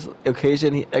for this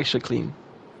occasion, he extra clean.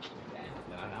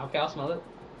 No, okay, I'll smell it.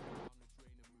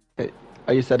 Hey,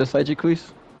 are you satisfied,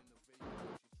 Jaquiz?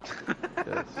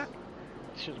 Yes.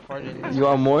 Should have farted. You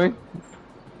want more?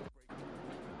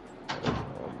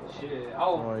 Shit, I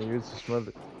want you to smell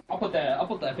it. I'll put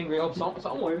that finger up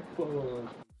somewhere.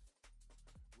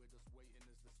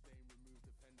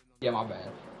 Yeah, my bad.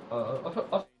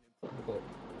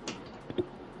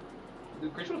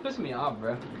 Dude, Christian was pissing me off,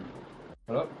 bro.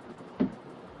 What up?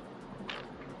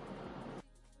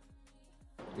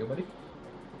 Yo, buddy.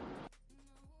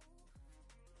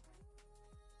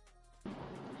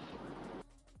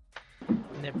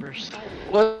 Nippers.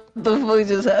 What the fuck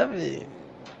just happened?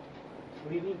 What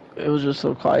do you mean? It was just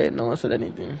so quiet. No one said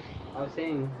anything. I was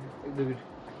saying, dude,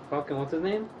 fucking what's his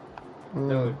name?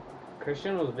 Dude,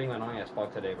 Christian was being annoying as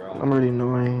fuck today, bro. I'm already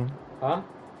knowing. Huh?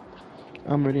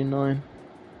 I'm already knowing.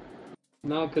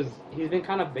 No, cause he's been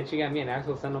kind of bitching at me, and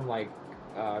Axel sent him like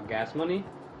gas money.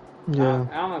 Yeah.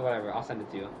 I don't know, whatever. I'll send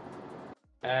it to you.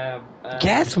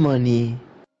 Gas money?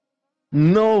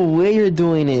 No way you're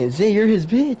doing it. Zay, you're his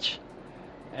bitch.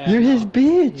 You're his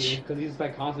bitch. Because he's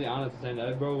like constantly honest and saying,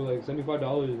 hey, bro, like $75,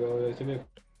 bro. Like, send me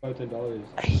 $10.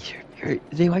 Hey,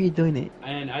 Zay, why are you doing it?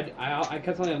 And I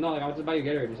kept telling him, no, like I'll just buy you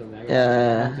Gatorade or something. I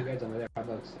Yeah. You guys over there, $5.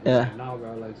 And Yeah. he's like, no,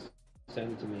 bro, like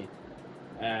send it to me.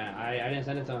 I didn't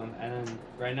send it to him, and then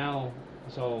right now,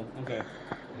 so okay.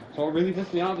 So what really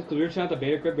pissed me off is because we were chilling at the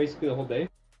beta crib basically the whole day.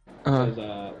 Because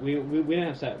we didn't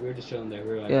have set, we were just chilling there. We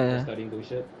were like Yeah. studying, doing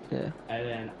shit. Yeah. And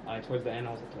then towards the end,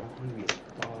 I was like, I'm gonna be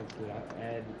a dog, dude.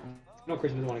 And no,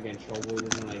 Christian doesn't want to get in trouble. He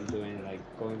doesn't like doing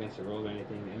like going against the rules or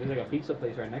anything. And there's like a pizza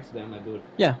place right next to them. Like, dude.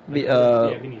 Yeah. Yeah,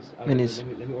 Vinny's. Vinny's.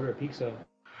 Let me order a pizza.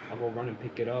 I'll go run and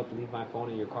pick it up, leave my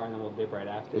phone in your car, and then we'll dip right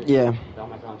after. Yeah.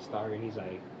 I'm like, I'm starving. And he's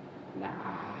like, nah.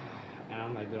 And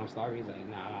I'm like, dude, I'm starving. He's like,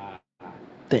 nah.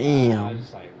 Damn. I was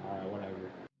just like, alright, whatever.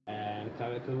 And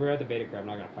because we're at the beta crib, I'm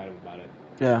not gonna fight him about it.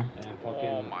 Yeah. And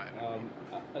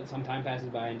fucking, some time passes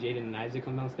by, and Jaden and Isaac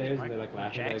come downstairs, and they're like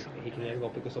laughing, like, hey, can you guys go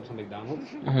pick us up some McDonald's?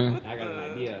 And I got an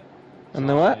idea. And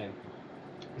then what?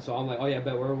 So I'm like, oh yeah,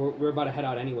 but we're about to head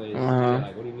out anyways. Uh-huh. And they're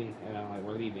like, what do you mean? And I'm like,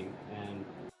 we're leaving. And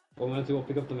when we went to go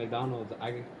pick up the McDonald's,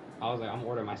 I was like, I'm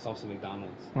ordering myself some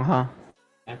McDonald's.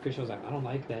 And Christian was like, I don't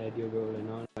like that idea, bro. And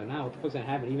I was like, nah, what the fuck's gonna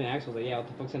happen? Even Axel was like, yeah, what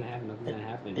the fuck's gonna happen? Nothing's gonna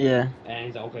happen. Yeah. And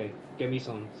he's like, okay, get me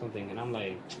something. And I'm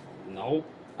like, no.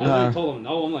 I literally told him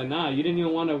no. I'm like, nah, you didn't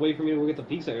even want to wait for me to go get the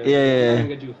pizza. Yeah, I'm yeah. not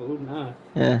gonna get you food, nah.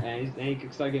 Yeah. And he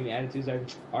started giving me attitudes like,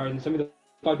 all right, then send me the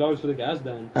 $5 for the gas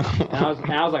then. and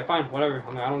I was like, fine, whatever.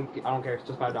 I'm like, I don't care. It's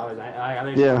just $5.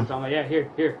 I Yeah. So I'm like, yeah,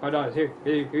 here, $5. Here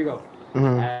you go.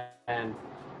 Mhm.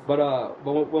 But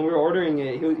when we were ordering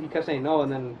it, he kept saying no,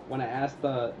 and then when I asked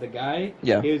the guy,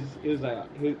 Yeah. he was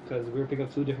like, because we were picking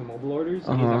up 2 different mobile orders,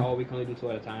 and he's like, oh, we can only do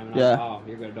 2 at a time, and I was like, oh,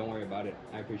 you're good, don't worry about it,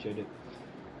 I appreciate it.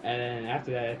 And then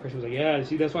after that, Christian was like, yeah,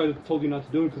 see, that's why I told you not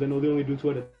to do it, because I know they only do 2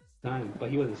 at a time,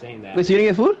 but he wasn't saying that. Wait, so you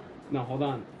didn't get food? No, hold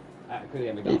on, I could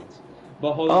get McDonald's,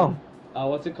 but hold on,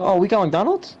 what's it called? Oh, we got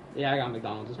McDonald's? Yeah, I got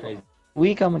McDonald's, it's crazy.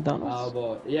 We got McDonald's.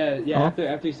 But yeah.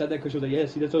 After he said that, Chris was like, "Yeah,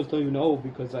 see, that's what I was telling you no,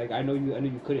 because like I know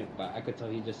you couldn't, but I could tell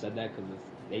he just said that because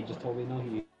they just told me no.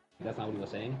 That's not what he was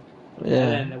saying." Yeah.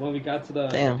 And then when we got to the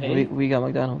pay, we got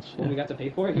McDonald's. When we got to pay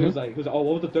for it, he was like, "Oh,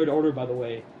 what was the third order, by the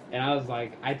way?" And I was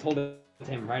like, I told it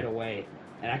to him right away,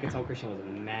 and I could tell Christian was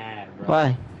mad, bro.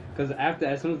 Why? Because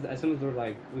as soon as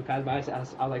we passed by, I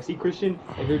was like, "See, Christian,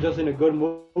 if you're just in a good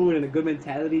mood and a good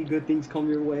mentality, good things come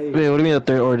your way." Wait, what do you mean the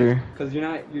third order? Because you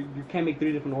can't make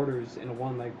 3 different orders in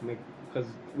one, because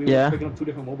we were picking up 2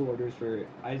 different mobile orders for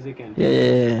Isaac and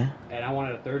yeah. And I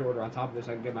wanted a third order on top of this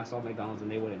so I could get myself McDonald's,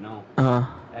 and they wouldn't know.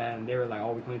 And they were like,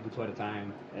 "Oh, we can only do 2 at a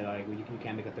time, and like you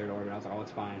can't make a third order." And I was like, "Oh,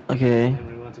 it's fine." Okay. And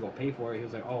when we went to go pay for it, he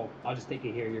was like, "Oh, I'll just take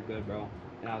it here. You're good, bro."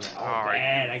 And I was like, "Oh,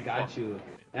 Dad, I got you."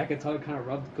 And I could tell it kind of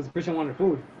rubbed because Christian wanted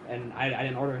food, and I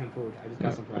didn't order him food. I just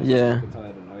got some fries. Yeah. I could tell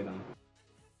it annoyed him.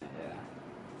 Yeah.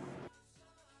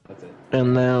 That's it.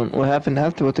 And then what happened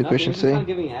after? What did Christian say? He was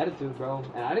giving attitude, bro.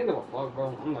 And I didn't give a fuck,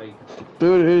 bro. I'm like,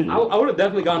 dude, I would have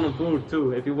definitely gotten him food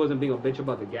too if he wasn't being a bitch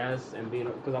about the gas and being,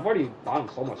 because I've already bought him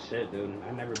so much shit, dude.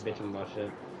 I never bitch him about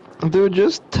shit. Dude,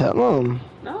 just tell him.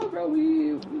 No, bro,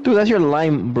 Dude, that's your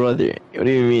lime brother. What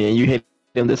do you mean? You hate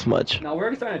him this much? No, we're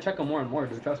already starting to check him more and more,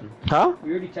 dude. Trust me. Huh?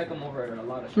 We already check him over a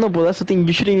lot of shit. No, but that's the thing.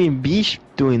 You shouldn't even be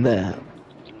doing that. Nah,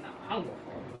 I don't go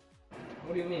for it.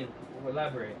 What do you mean?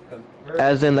 Elaborate.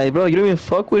 As in, like, bro, you don't even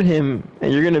fuck with him,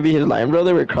 and you're gonna be his line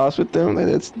brother or cross with him? Like,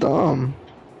 that's dumb.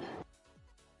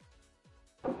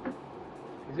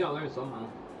 He's gonna learn somehow.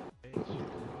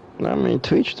 I mean,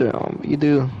 to each their own. You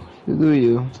do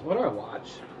you. What do I watch?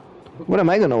 What am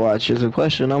I gonna watch is the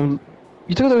question.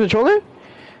 You took the controller?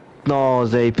 No,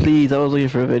 Zay, please. I was looking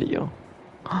for a video.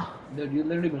 Dude, you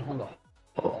literally been home the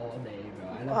whole day,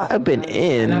 bro. I've been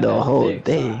in the whole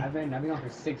day. I've been on for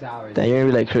 6 hours. Then you're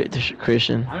gonna be like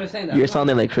Christian. I'm just saying that. You're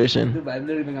sounding like Christian. Dude, but I've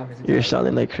literally been gone for 6 hours. You're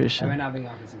sounding like Christian. I've not been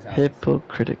gone for 6 hours.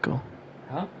 Hypocritical.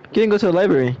 Huh? You didn't go to the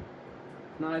library.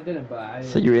 No, I didn't, but I...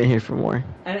 So you were in here for more.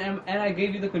 And I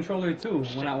gave you the controller too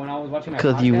when I was watching my podcast.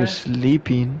 Because you were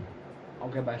sleeping.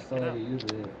 Okay, but I still let you use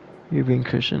it. You're being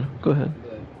Christian. Go ahead.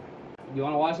 Good. You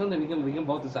want to watch something? We can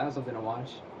both decide on something to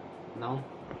watch. No?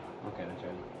 Okay, that's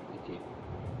right. Okay.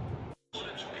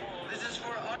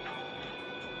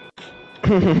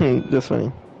 That's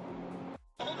funny.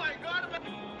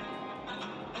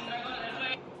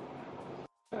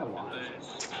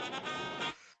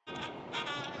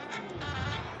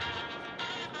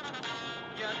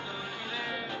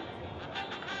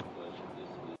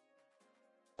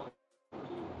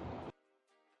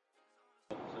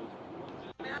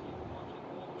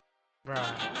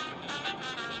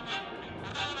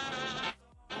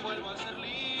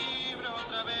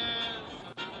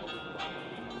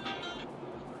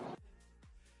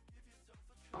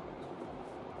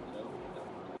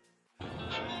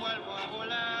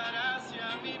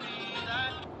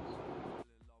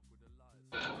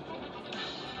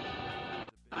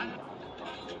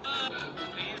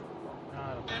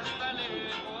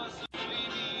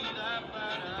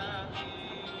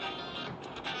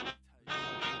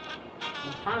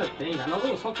 I'm trying to think. I know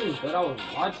there was something good I was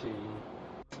watching.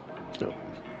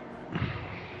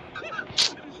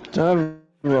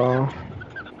 Bro.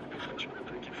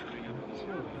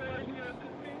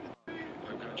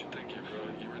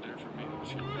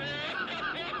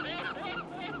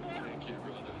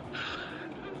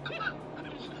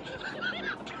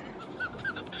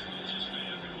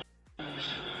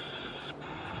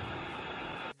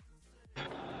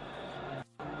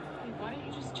 Why don't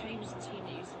you just change the team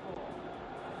that you support?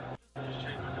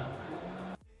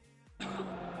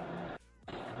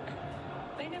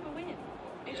 They never win.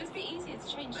 It'd just be easier to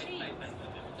change teams.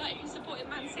 Like you supported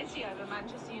Man City over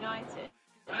Manchester United.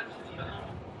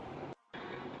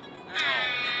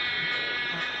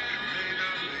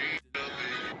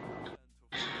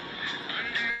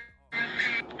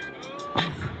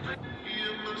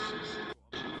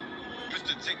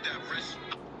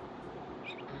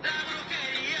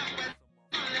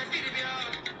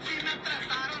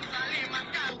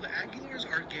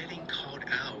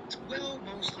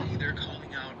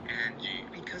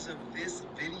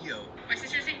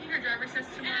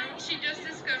 She just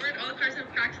discovered all the cars have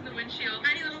cracks in the windshield.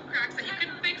 Tiny little cracks that you can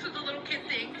fix with a little kid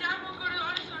thing. Dad won't go to the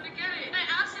auto store to get it. And I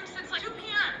asked him since like 2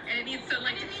 p.m. And it needs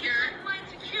sunlight to cure. Sunlight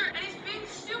to cure. And he's being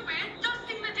stupid,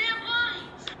 dusting the damn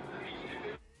lines.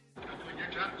 Doing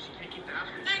your job. She can't keep the house.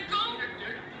 Then go.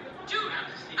 Dude,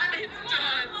 it's done.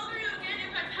 I'll cover you again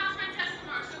if I pass my test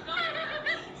tomorrow. So go.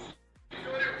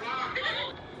 You're doing it wrong.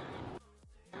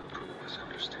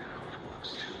 Misunderstand how it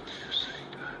works too. You're saying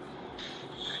that.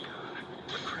 Hang on.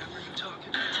 What crap are you talking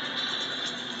about?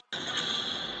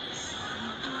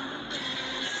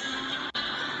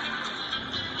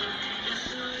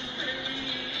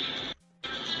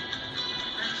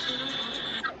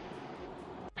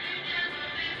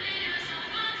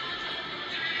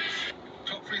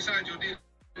 Top three sides you're dealing.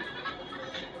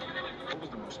 What was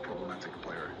the most problematic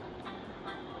player?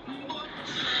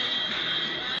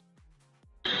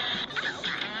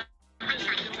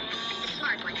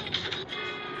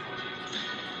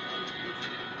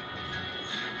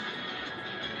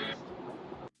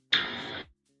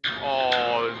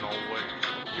 Oh, no way.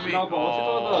 Give me. No, but what's it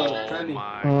called? Oh Trendy.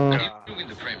 my Uh, god. Doing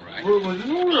the frame right. Was this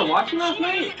what we were watching last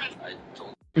night? I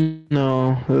told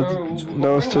no, that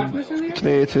was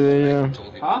today, yeah.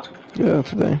 Huh? Yeah,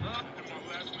 today.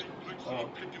 Oh,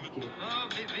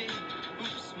 okay.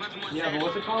 Yeah, but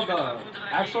what's it called?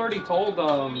 Axe already told,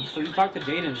 so he talked to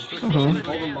Jaden. He told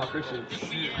him about Christian.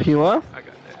 He what? I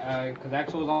got that. Cause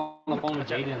Axel was on the phone with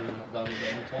Jaden the other day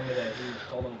and he told me that he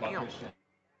told him about Damn. Christian.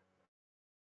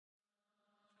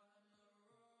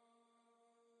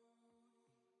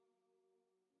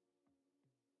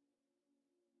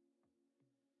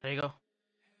 There you go.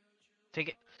 Take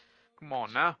it. Come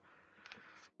on now.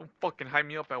 Don't fucking hype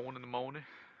me up at 1 in the morning.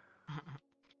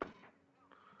 Don't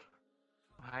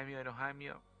hype me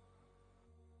up.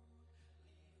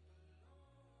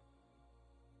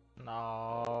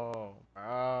 No,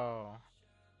 bro.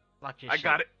 Lock your I shit.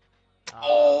 got it.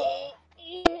 Oh.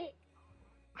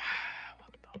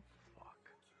 What the fuck?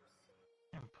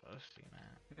 I'm pussy,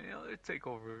 man. Yeah, their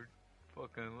takeover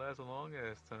fucking lasts a long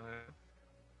ass time.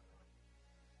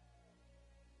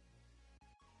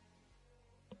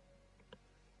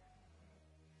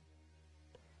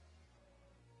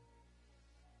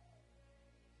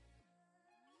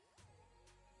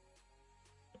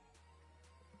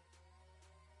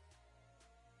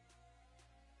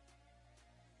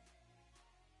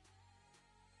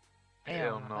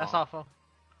 Hell Damn, no. that's awful.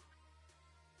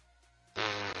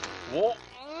 Whoa.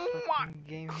 Fucking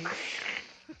game hate.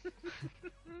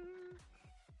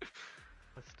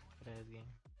 That's stupid ass game.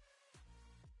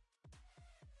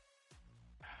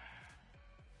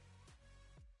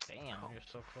 Damn, you're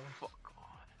so close. Fuck on.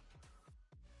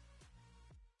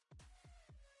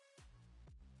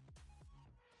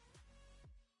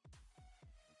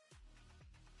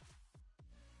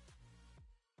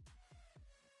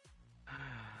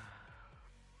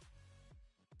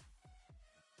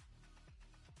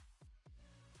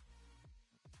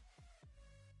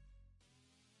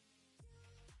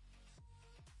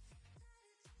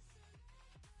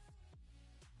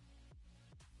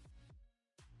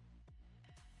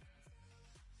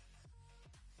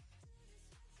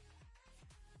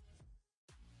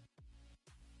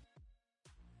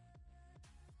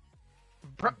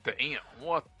 Damn,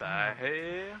 what the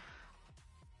hell?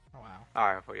 Wow.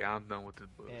 Alright, for yeah, I'm done with this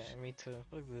bullshit. Yeah, me too.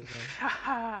 Fuck this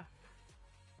game.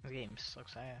 This game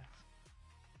sucks ass.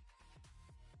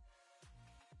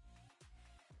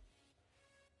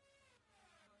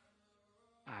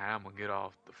 Alright, I'm gonna get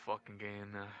off the fucking game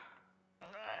now.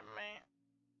 Alright, man.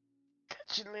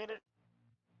 Catch you later.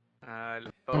 Alright,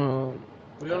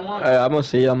 We don't want. I'm gonna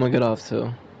see. I'm gonna get off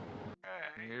too.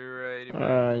 you're ready, man.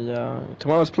 Alright, yeah.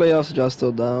 Tomorrow's playoffs, y'all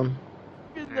still down.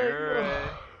 You're ready.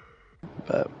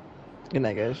 But good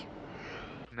night, guys.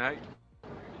 Night.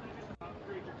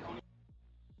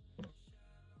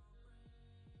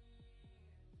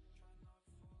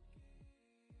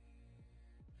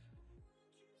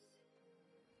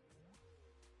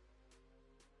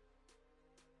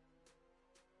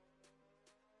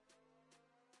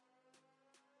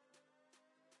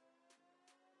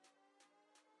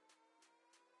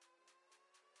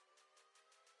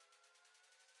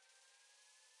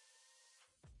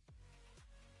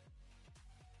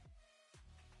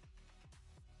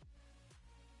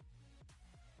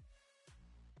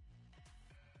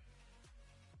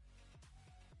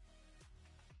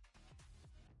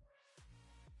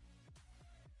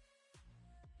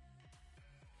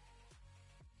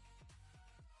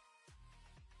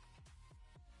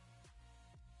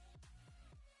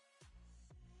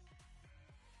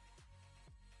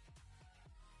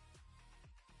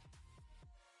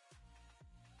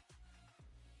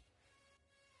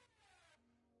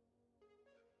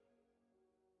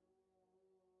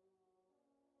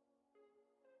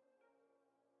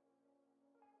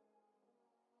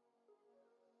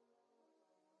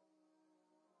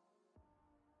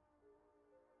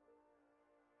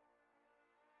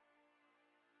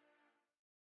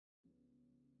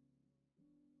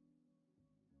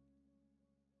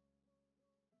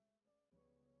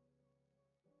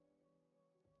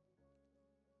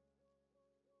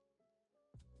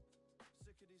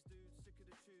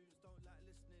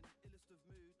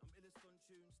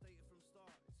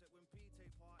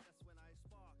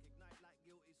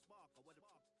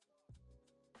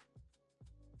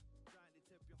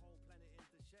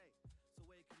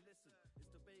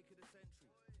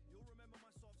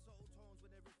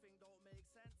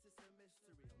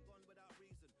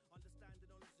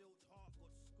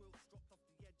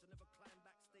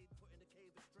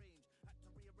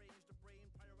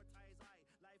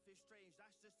 is strange,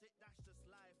 that's just it, that's just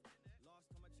life. Last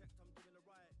time I checked, I'm doing it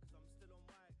right, cause I'm still on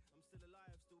white, I'm still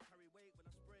alive, still carry weight when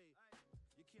I spray.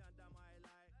 You can't damn my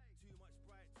light, too much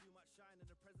bright, too much shine in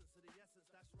the presence of the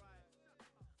essence, that's right.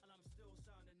 And I'm still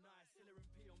sounding nice, Killer and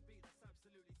P on beat, that's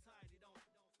absolutely tidy, don't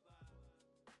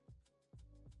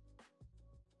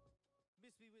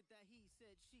miss me with that he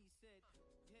said, she said.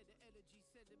 Hear the energy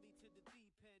sending me to the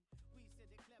deep end. We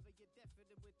said it clever, you're deafening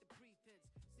with the pretense.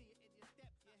 See it in your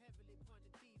step, you're heavily upon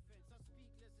the defense. I speak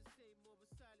less and say more,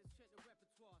 but silence check the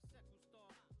repertoire. Second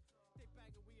star, they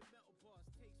banging, we in metal bars.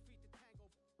 Takes feet to tango,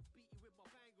 beat you with my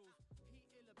bangles. Heat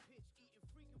illa pitch, eating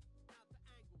freaking out the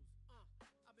angles.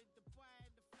 I'm in Dubai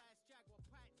in the flash Jaguar.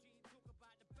 Pat Jean, talk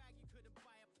about the bag you couldn't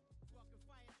buy a walking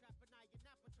fire trap, and now you're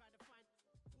napper trying to find.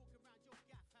 Walk around your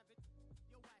gaff, have it.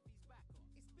 Your wifey's back up.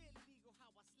 It's barely legal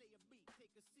how I slay a meat.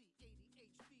 Take a seat,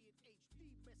 ADHD and HD.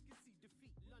 Mess can see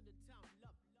defeat. London town,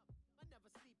 love. I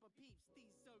never sleep on peeps.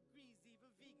 These so greasy,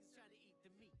 even vegans trying to eat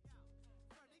the meat.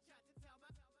 They tried to tell me,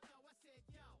 no, I said,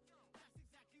 yo, that's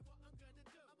exactly what I'm gonna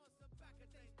do. I'm on some back a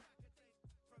day,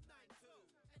 from 9-2.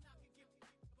 And I can give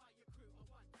by your crew a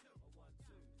 1-2. They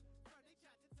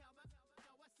tried to tell me,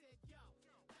 no, I said, yo,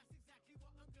 that's exactly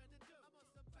what I'm gonna do. I'm on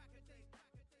some back a day,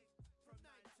 from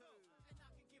 9-2. And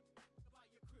I can give by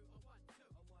your crew a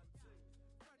 1-2. They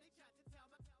tried to tell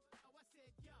me, no, I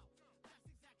said, yo, that's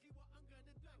exactly what I'm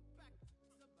gonna do.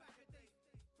 Some back a day,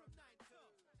 from 9-2.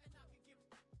 And I can give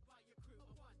by your crew a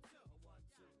 1-2.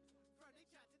 They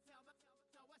tried to tell me,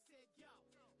 no, I said, yo,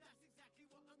 that's exactly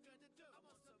what I'm gonna do. I'm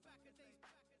on some back a day,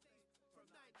 from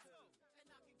 9-2. And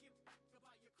I can give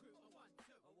by your crew a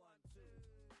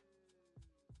 1-2.